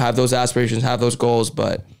have those aspirations, have those goals,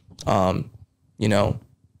 but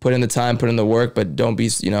put in the time, put in the work, but don't be,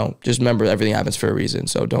 just remember everything happens for a reason.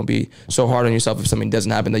 So don't be so hard on yourself if something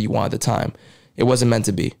doesn't happen that you want at the time. It wasn't meant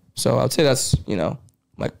to be. So I'd say that's,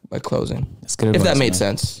 my closing. That's good advice, if that made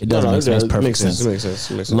sense. It does make sense. Perfect sense. It makes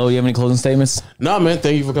sense. Lo, you have any closing statements? No, man.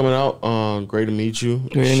 Thank you for coming out. Great to meet you.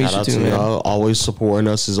 Shout out to y'all. Always supporting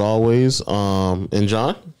us as always. And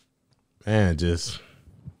John? Man, this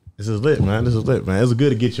is lit, man. It was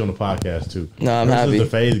good to get you on the podcast too. No, I'm happy. Since the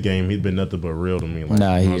Faze game, he's been nothing but real to me.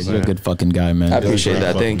 Like, he's a good fucking guy, man. I appreciate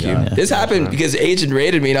that. Thank you. This happened because Agent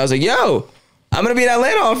rated me, and I was like, yo, I'm going to be in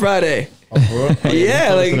Atlanta on Friday. Oh,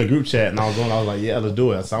 yeah, like in a group chat, and I was like, yeah, let's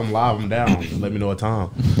do it. So I'm live, I'm down. Just let me know what time.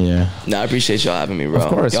 Yeah. No, I appreciate y'all having me, bro. Of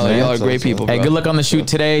course, y'all are great people. Bro. Hey, good luck on the shoot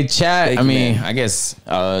today, chat. Thank you, I guess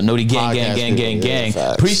Noti gang.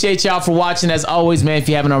 Appreciate y'all for watching. As always, man. If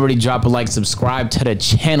you haven't already, drop a like, subscribe to the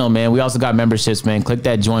channel, man. We also got memberships, man. Click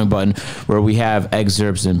that join button where we have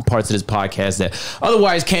excerpts and parts of this podcast that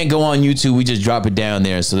otherwise can't go on YouTube. We just drop it down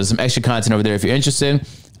there. So there's some extra content over there if you're interested.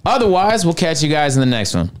 Otherwise, we'll catch you guys in the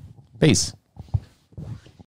next one. Peace.